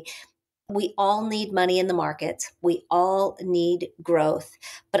Security. We all need money in the markets. We all need growth.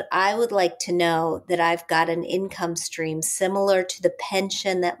 But I would like to know that I've got an income stream similar to the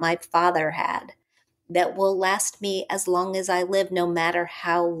pension that my father had that will last me as long as I live, no matter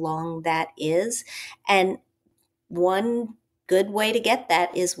how long that is. And one good way to get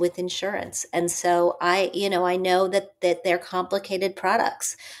that is with insurance. And so I know that they're complicated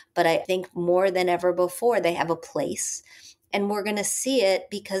products, but I think more than ever before, they have a place. And we're going to see it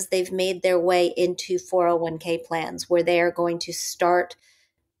because they've made their way into 401k plans where they are going to start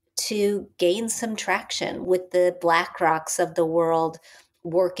to gain some traction with the BlackRocks of the world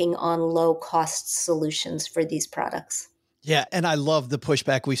working on low cost solutions for these products. Yeah. And I love the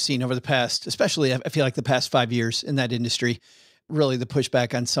pushback we've seen over the past, especially I feel like the past 5 years in that industry, really the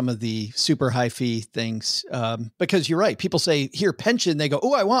pushback on some of the super high fee things. Because you're right. People say here, pension, they go,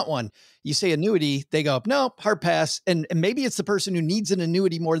 oh, I want one. You say annuity, they go, no, hard pass. And maybe it's the person who needs an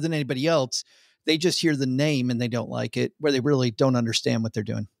annuity more than anybody else. They just hear the name and they don't like it, where they really don't understand what they're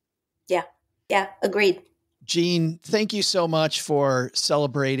doing. Yeah. Yeah. Agreed. Jean, thank you so much for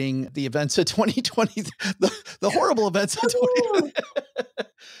celebrating the events of 2020, the horrible events of 2020.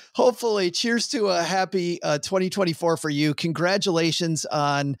 Hopefully, cheers to a happy 2024 for you. Congratulations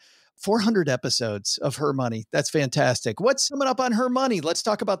on 400 episodes of Her Money. That's fantastic. What's coming up on Her Money? Let's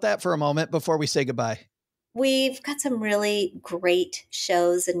talk about that for a moment before we say goodbye. We've got some really great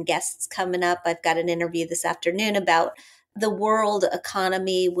shows and guests coming up. I've got an interview this afternoon about the world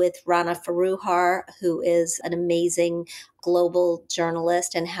economy with Rana Foroohar, who is an amazing global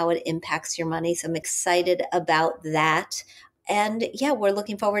journalist, and how it impacts your money. So I'm excited about that. And yeah, we're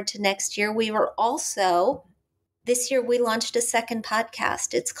looking forward to next year. This year we launched a second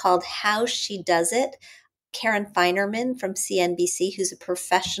podcast. It's called How She Does It. Karen Feinerman from CNBC, who's a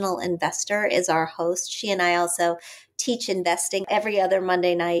professional investor, is our host. She and I also teach investing every other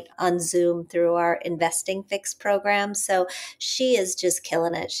Monday night on Zoom through our Investing Fix program. So she is just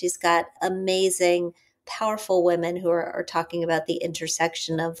killing it. She's got amazing, powerful women who are talking about the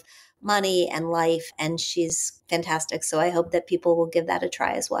intersection of money and life, and she's fantastic. So I hope that people will give that a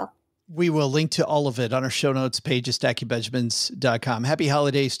try as well. We will link to all of it on our show notes page at stackingbenjamins.com. Happy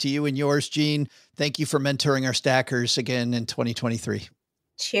holidays to you and yours, Jean. Thank you for mentoring our stackers again in 2023.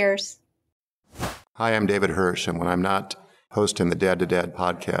 Cheers. Hi, I'm David Hirsch, and when I'm not hosting the Dad to Dad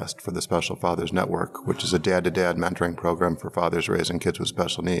podcast for the Special Fathers Network, which is a dad-to-dad mentoring program for fathers raising kids with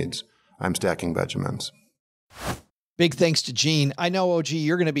special needs, I'm stacking Benjamins. Big thanks to Jean. I know, OG,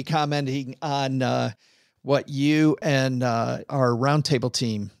 you're going to be commenting on what you and our roundtable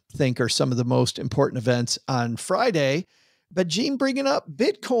team think are some of the most important events on Friday. But Jean bringing up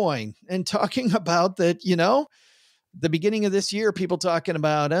Bitcoin and talking about that, the beginning of this year, people talking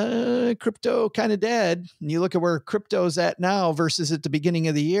about crypto kind of dead. And you look at where crypto's at now versus at the beginning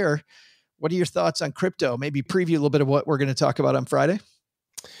of the year. What are your thoughts on crypto? Maybe preview a little bit of what we're going to talk about on Friday.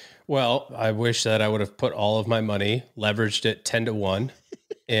 Well, I wish that I would have put all of my money, leveraged it 10-1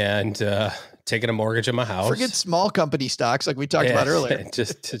 and taken a mortgage on my house. Forget small company stocks like we talked about earlier.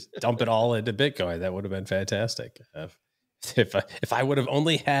 Just dump it all into Bitcoin. That would have been fantastic. If I would have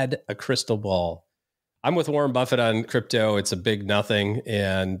only had a crystal ball. I'm with Warren Buffett on crypto. It's a big nothing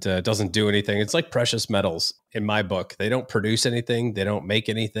and doesn't do anything. It's like precious metals in my book. They don't produce anything. They don't make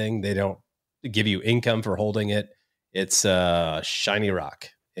anything. They don't give you income for holding it. It's a shiny rock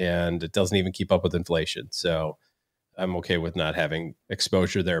and it doesn't even keep up with inflation. So I'm okay with not having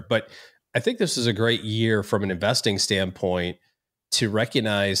exposure there. But I think this is a great year from an investing standpoint to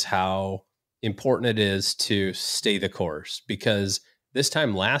recognize how important it is to stay the course, because this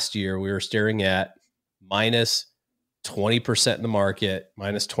time last year we were staring at minus 20% in the market,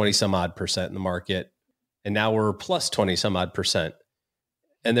 minus 20 some odd percent in the market. And now we're plus 20 some odd percent.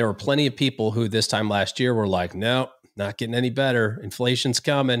 And there were plenty of people who this time last year were like, no, not getting any better. Inflation's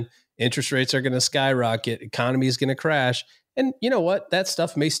coming. Interest rates are going to skyrocket. Economy is going to crash. And you know what? That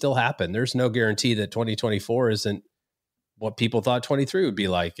stuff may still happen. There's no guarantee that 2024 isn't what people thought 23 would be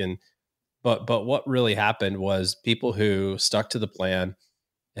like. But what really happened was people who stuck to the plan,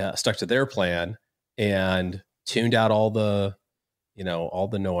 stuck to their plan, and tuned out all the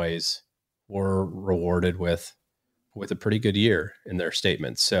noise, were rewarded with a pretty good year in their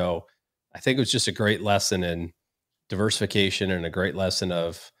statements. So I think it was just a great lesson in diversification and a great lesson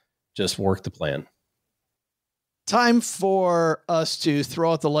of just work the plan. Time for us to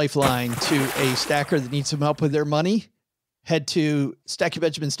throw out the lifeline to a stacker that needs some help with their money. Head to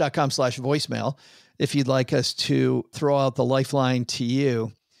stackingbenjamins.com/voicemail if you'd like us to throw out the lifeline to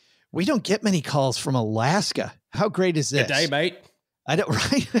you. We don't get many calls from Alaska. How great is this? Good day, mate. I don't,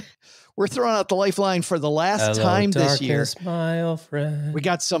 right? We're throwing out the lifeline for the last time this year. My old friend. We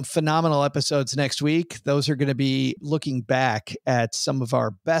got some phenomenal episodes next week. Those are going to be looking back at some of our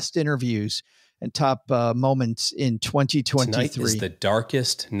best interviews and top moments in 2023. Tonight is the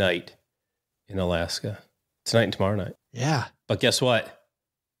darkest night in Alaska. Tonight and tomorrow night. Yeah. But guess what?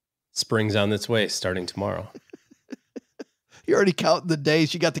 Spring's on its way starting tomorrow. You're already counting the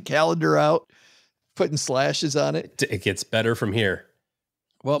days. You got the calendar out, putting slashes on it. It gets better from here.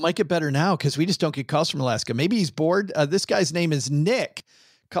 Well, it might get better now because we just don't get calls from Alaska. Maybe he's bored. This guy's name is Nick,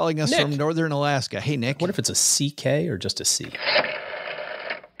 calling us from northern Alaska. Hey, Nick. What if it's a CK or just a C?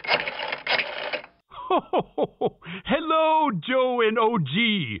 Hello, Joe and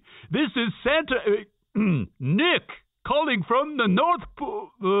OG. This is Santa... Nick, calling from the North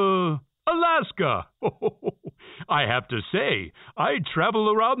Alaska. I have to say, I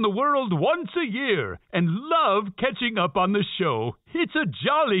travel around the world once a year and love catching up on the show. It's a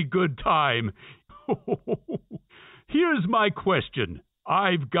jolly good time. Here's my question.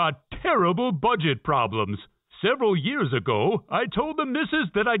 I've got terrible budget problems. Several years ago, I told the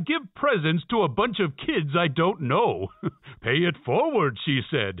missus that I'd give presents to a bunch of kids I don't know. Pay it forward, she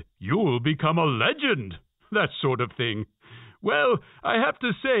said. You'll become a legend. That sort of thing. Well, I have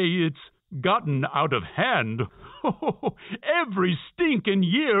to say it's gotten out of hand. Every stinking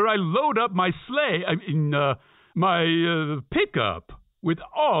year I load up my my pickup with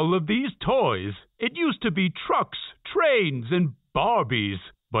all of these toys. It used to be trucks, trains, and Barbies.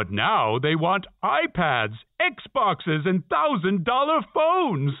 But now they want iPads, Xboxes, and $1,000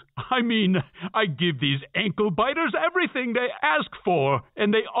 phones. I mean, I give these ankle biters everything they ask for,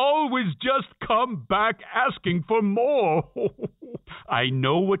 and they always just come back asking for more. I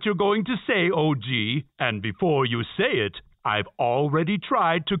know what you're going to say, OG, and before you say it, I've already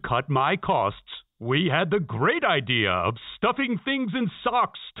tried to cut my costs. We had the great idea of stuffing things in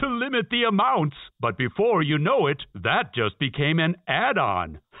socks to limit the amounts, but before you know it, that just became an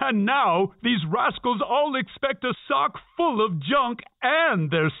add-on. And now, these rascals all expect a sock full of junk and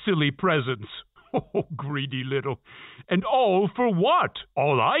their silly presents. Oh, greedy little. And all for what?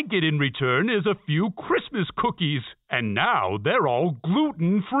 All I get in return is a few Christmas cookies, and now they're all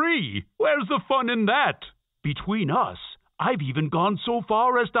gluten-free. Where's the fun in that? Between us, I've even gone so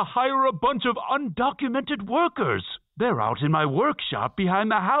far as to hire a bunch of undocumented workers. They're out in my workshop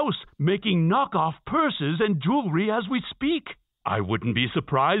behind the house, making knockoff purses and jewelry as we speak. I wouldn't be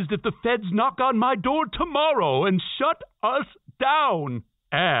surprised if the feds knock on my door tomorrow and shut us down.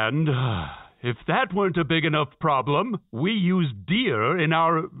 And if that weren't a big enough problem, we use deer in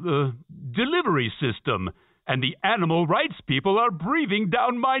our delivery system. And the animal rights people are breathing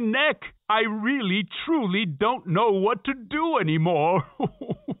down my neck. I really, truly don't know what to do anymore.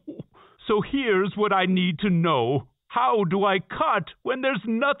 So here's what I need to know. How do I cut when there's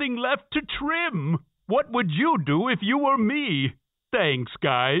nothing left to trim? What would you do if you were me? Thanks,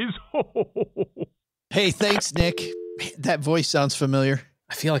 guys. Hey, thanks, Nick. That voice sounds familiar.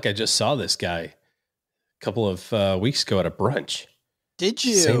 I feel like I just saw this guy a couple of weeks ago at a brunch. Did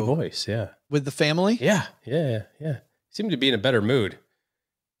you? Same voice, yeah. With the family? Yeah. Seemed to be in a better mood.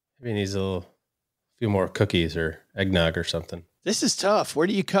 Maybe he needs a few more cookies or eggnog or something. This is tough. Where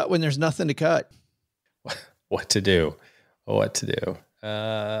do you cut when there's nothing to cut? What to do?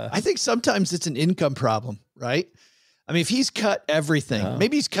 I think sometimes it's an income problem, right? I mean, if he's cut everything,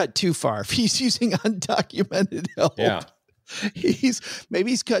 maybe he's cut too far. If he's using undocumented help,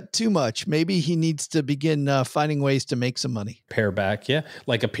 maybe he's cut too much. Maybe he needs to begin finding ways to make some money. Pare back,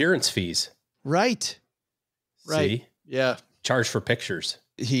 like appearance fees. Right. See? Yeah. Charge for pictures.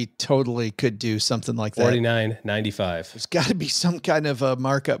 He totally could do something like that. $49.95. There's got to be some kind of a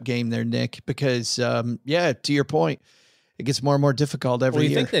markup game there, Nick, because to your point, it gets more and more difficult every year.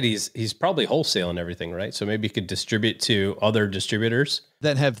 You think that he's probably wholesaling everything, right? So maybe he could distribute to other distributors.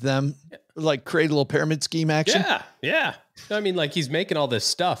 Then have them like create a little pyramid scheme action. Yeah. I mean, like he's making all this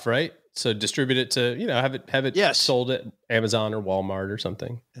stuff, right? So distribute it to, have it sold at Amazon or Walmart or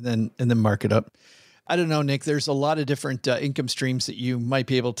something. And then mark it up. I don't know, Nick, there's a lot of different income streams that you might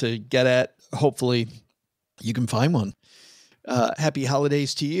be able to get at. Hopefully you can find one. Happy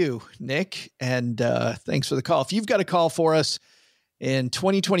holidays to you, Nick. And thanks for the call. If you've got a call for us in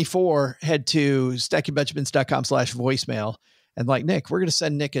 2024, head to stackingbenjamins.com/voicemail. And like Nick, we're going to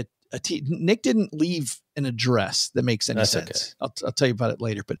send Nick Nick didn't leave an address that makes any sense. Okay. I'll tell you about it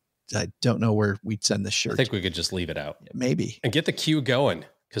later, but don't know where we'd send this shirt. I think we could just leave it out. Maybe. And get the queue going,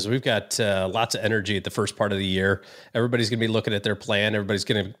 because we've got lots of energy at the first part of the year. Everybody's going to be looking at their plan. Everybody's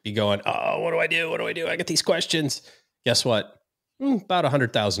going to be going, oh, what do I do? What do I do? I get these questions. Guess what? About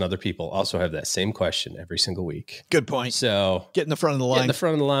 100,000 other people also have that same question every single week. Good point. So get in the front of the line. Get in the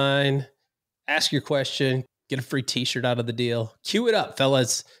front of the line. Ask your question. Get a free t-shirt out of the deal. Cue it up,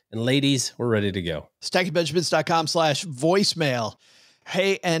 fellas and ladies. We're ready to go. StackingBenjamins.com/voicemail.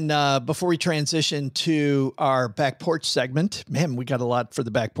 Hey, and before we transition to our back porch segment, man, we got a lot for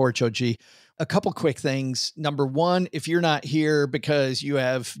the back porch, OG. A couple quick things. Number one, if you're not here because you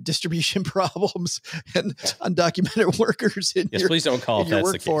have distribution problems and undocumented workers in your, please don't call if your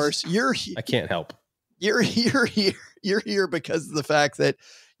that's workforce, the case. I can't help. You're here because of the fact that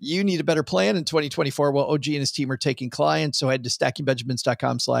you need a better plan in 2024. Well, OG and his team are taking clients. So head to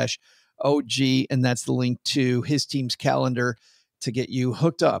stackingbenjamins.com/OG, and that's the link to his team's calendar to get you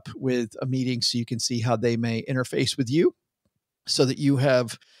hooked up with a meeting so you can see how they may interface with you so that you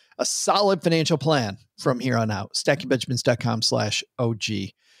have a solid financial plan from here on out.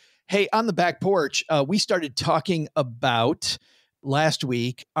 stackingbenjamins.com/OG. Hey, on the back porch, we started talking about last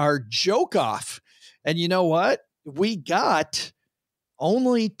week our joke off. And you know what? We got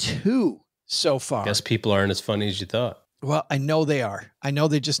only 2 so far. Guess people aren't as funny as you thought. Well, I know they are. I know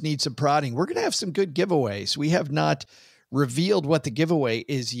they just need some prodding. We're going to have some good giveaways. We have not revealed what the giveaway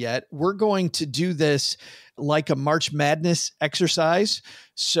is yet. We're going to do this like a March Madness exercise.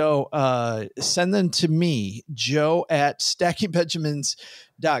 So send them to me, Joe at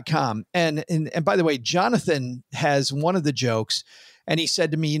stackingbenjamins.com. And by the way, Jonathan has one of the jokes, and he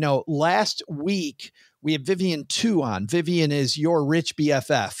said to me, last week we had Vivian 2 on. Vivian is your rich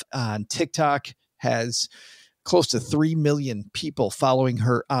BFF on TikTok, has close to 3 million people following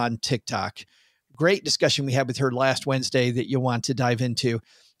her on TikTok. Great discussion we had with her last Wednesday that you'll want to dive into.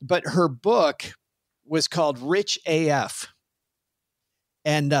 But her book was called Rich AF.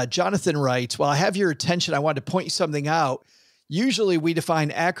 And Jonathan writes, well, I have your attention. I wanted to point you something out. Usually we define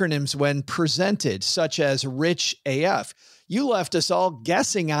acronyms when presented, such as Rich AF. You left us all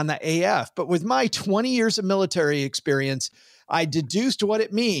guessing on the AF, but with my 20 years of military experience, I deduced what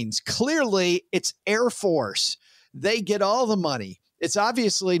it means. Clearly, it's Air Force. They get all the money. It's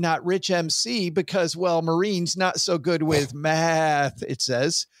obviously not Rich MC because, well, Marines not so good with math, it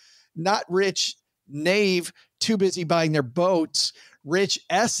says. Not Rich Nave, too busy buying their boats. Rich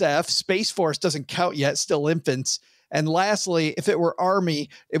SF, Space Force doesn't count yet, still infants. And lastly, if it were Army,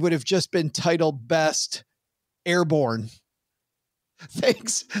 it would have just been titled Best Airborne.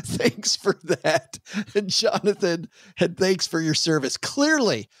 Thanks for that. And Jonathan, and thanks for your service.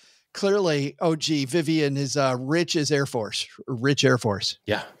 Clearly, OG, Vivian is rich as Air Force, rich Air Force.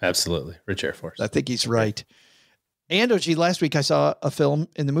 Yeah, absolutely. Rich Air Force. I think he's right. And OG, last week I saw a film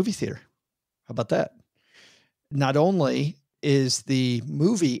in the movie theater. How about that? Not only is the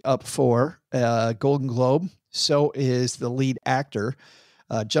movie up for Golden Globe, so is the lead actor,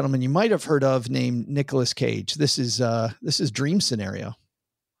 gentleman you might have heard of named Nicolas Cage. This is Dream Scenario.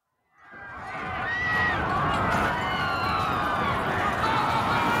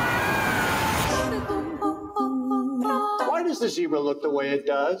 Why does the zebra look the way it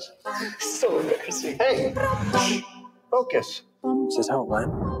does? So embarrassing. Hey, focus. Is this how it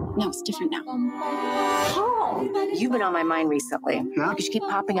went? No, it's different now. Paul, you've been on my mind recently. Yeah? Because you keep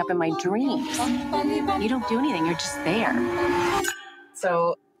popping up in my dreams. You don't do anything, you're just there.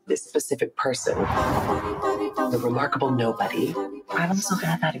 So, this specific person, the remarkable nobody, I've also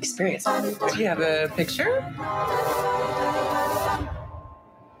had that experience. Do you have a picture?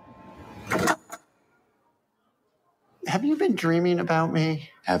 Have you been dreaming about me?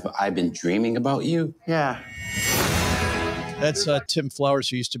 Have I been dreaming about you? Yeah. That's Tim Flowers,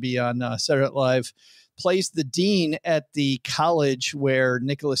 who used to be on Saturday Night Live, plays the dean at the college where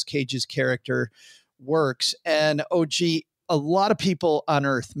Nicolas Cage's character works. And OG, a lot of people on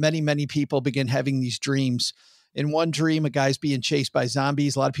Earth, many, many people begin having these dreams. In one dream, a guy's being chased by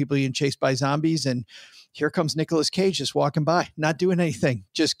zombies. A lot of people being chased by zombies. And here comes Nicolas Cage just walking by, not doing anything,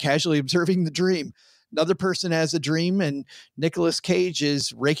 just casually observing the dream. Another person has a dream and Nicolas Cage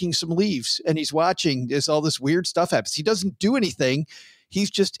is raking some leaves and he's watching as all this weird stuff happens. He doesn't do anything.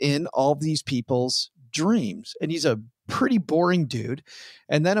 He's just in all these people's dreams. And he's a pretty boring dude.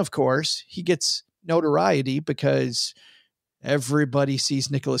 And then, of course, he gets notoriety because everybody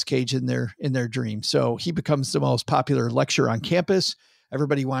sees Nicolas Cage in their dream. So he becomes the most popular lecturer on campus.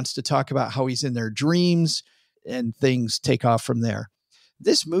 Everybody wants to talk about how he's in their dreams and things take off from there.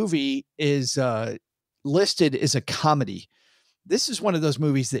 This movie is listed as a comedy. This is one of those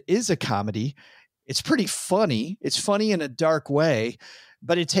movies that is a comedy. It's pretty funny. It's funny in a dark way,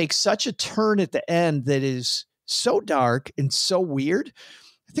 but it takes such a turn at the end that is so dark and so weird.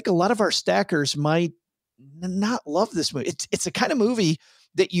 I think a lot of our stackers might not love this movie. It's a kind of movie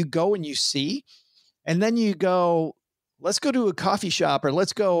that you go and you see, and then you go, let's go to a coffee shop or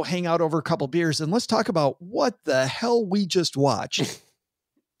let's go hang out over a couple beers and let's talk about what the hell we just watched.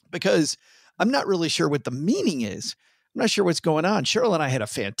 Because I'm not really sure what the meaning is. I'm not sure what's going on. Cheryl and I had a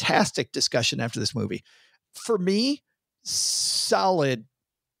fantastic discussion after this movie. For me, solid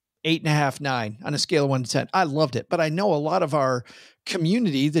 8.5, 9 on a scale of 1 to 10. I loved it, but I know a lot of our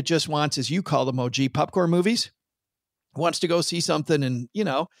community that just wants, as you call them, OG popcorn movies, wants to go see something and,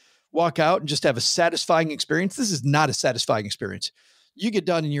 walk out and just have a satisfying experience. This is not a satisfying experience. You get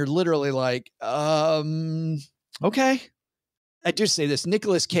done and you're literally like, okay. I do say this,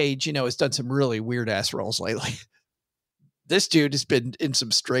 Nicolas Cage, has done some really weird ass roles lately. This dude has been in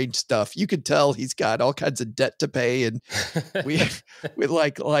some strange stuff. You can tell he's got all kinds of debt to pay. And we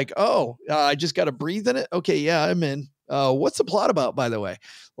I just got to breathe in it. Okay. Yeah, I'm in. What's the plot about, by the way?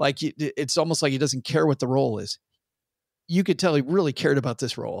 Like, it's almost like he doesn't care what the role is. You could tell he really cared about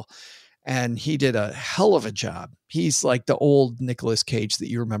this role, and he did a hell of a job. He's like the old Nicolas Cage that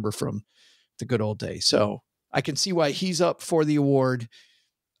you remember from the good old days. So I can see why he's up for the award.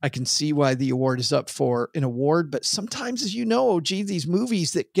 I can see why the award is up for an award, but sometimes, as these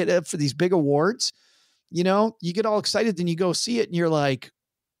movies that get up for these big awards, you get all excited, then you go see it and you're like,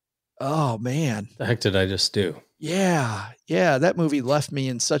 oh man, the heck did I just do? Yeah. That movie left me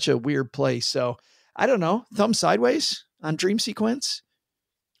in such a weird place. So I don't know, thumb sideways on Dream Sequence.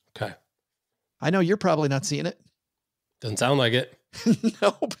 Okay. I know you're probably not seeing it. Doesn't sound like it.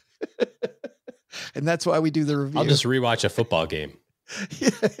 Nope. And that's why we do the review. I'll just rewatch a football game. Yeah,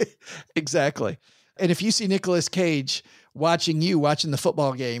 exactly. And if you see Nicolas Cage watching the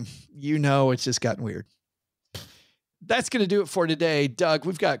football game, it's just gotten weird. That's going to do it for today. Doug,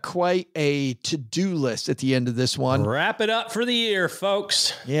 we've got quite a to-do list at the end of this one. Wrap it up for the year,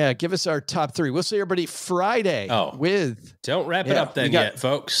 folks. Yeah, give us our top 3. We'll see everybody Friday with... Don't wrap it up then yet,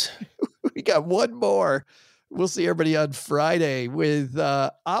 folks. We got one more. We'll see everybody on Friday with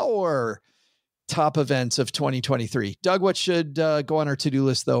our top events of 2023. Doug, what should go on our to-do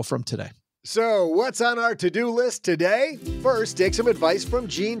list, though, from today? So, what's on our to-do list today? First, take some advice from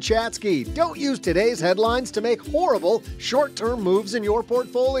Gene Chatzky. Don't use today's headlines to make horrible short-term moves in your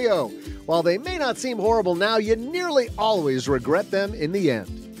portfolio. While they may not seem horrible now, you nearly always regret them in the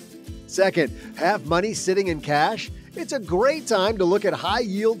end. Second, have money sitting in cash? It's a great time to look at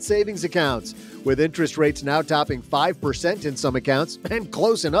high-yield savings accounts. With interest rates now topping 5% in some accounts and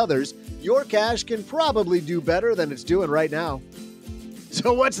close in others, your cash can probably do better than it's doing right now.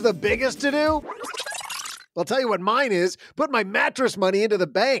 So what's the biggest to do? I'll tell you what mine is. Put my mattress money into the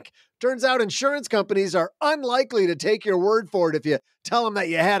bank. Turns out insurance companies are unlikely to take your word for it if you tell them that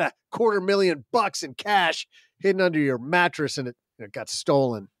you had $250,000 in cash hidden under your mattress and it got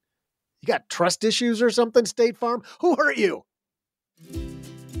stolen. You got trust issues or something, State Farm? Who hurt you?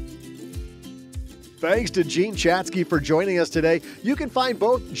 Thanks to Gene Chatzky for joining us today. You can find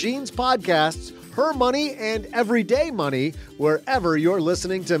both Gene's podcasts, Her Money and Everyday Money, wherever you're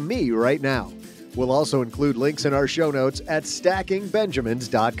listening to me right now. We'll also include links in our show notes at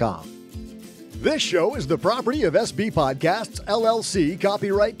stackingbenjamins.com. This show is the property of SB Podcasts, LLC,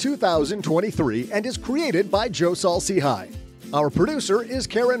 copyright 2023, and is created by Saul-Sehy. Our producer is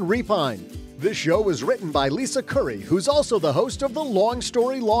Karen Repine. This show was written by Lisa Curry, who's also the host of the Long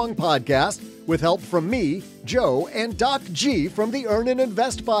Story Long podcast, with help from me, Joe, and Doc G from the Earn and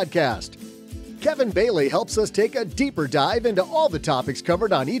Invest podcast. Kevin Bailey helps us take a deeper dive into all the topics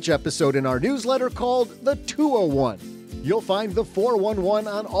covered on each episode in our newsletter called The 201. You'll find the 411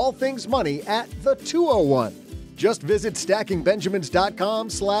 on all things money at The 201. Just visit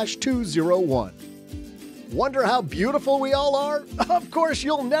stackingbenjamins.com/201. Wonder how beautiful we all are? Of course,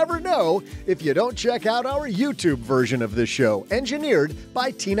 you'll never know if you don't check out our YouTube version of this show, engineered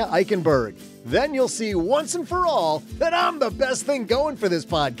by Tina Eichenberg. Then you'll see once and for all that I'm the best thing going for this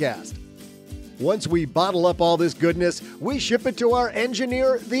podcast. Once we bottle up all this goodness, we ship it to our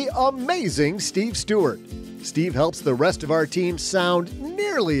engineer, the amazing Steve Stewart. Steve helps the rest of our team sound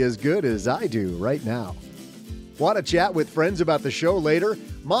nearly as good as I do right now. Want to chat with friends about the show later?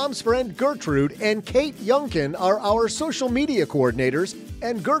 Mom's friend Gertrude and Kate Youngkin are our social media coordinators,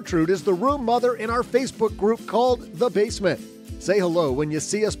 and Gertrude is the room mother in our Facebook group called The Basement. Say hello when you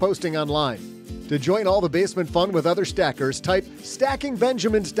see us posting online. To join all the basement fun with other stackers, type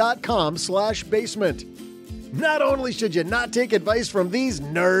stackingbenjamins.com/basement. Not only should you not take advice from these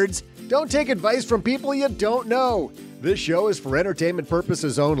nerds, don't take advice from people you don't know. This show is for entertainment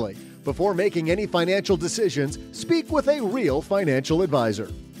purposes only. Before making any financial decisions, speak with a real financial advisor.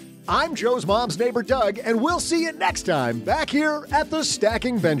 I'm Joe's mom's neighbor, Doug, and we'll see you next time back here at the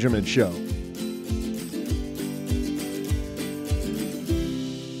Stacking Benjamin Show.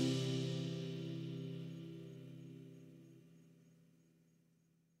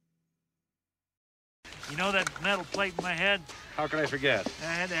 You know that metal plate in my head? How can I forget?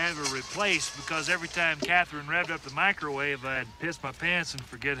 I had to have it replaced because every time Catherine revved up the microwave, I'd piss my pants and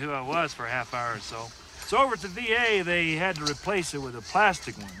forget who I was for a half hour or so. So over at the VA, they had to replace it with a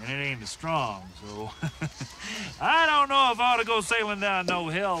plastic one, and it ain't as strong, so... I don't know if I ought to go sailing down no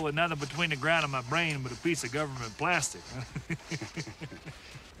hill with nothing between the ground and my brain but a piece of government plastic.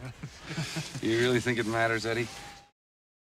 You really think it matters, Eddie?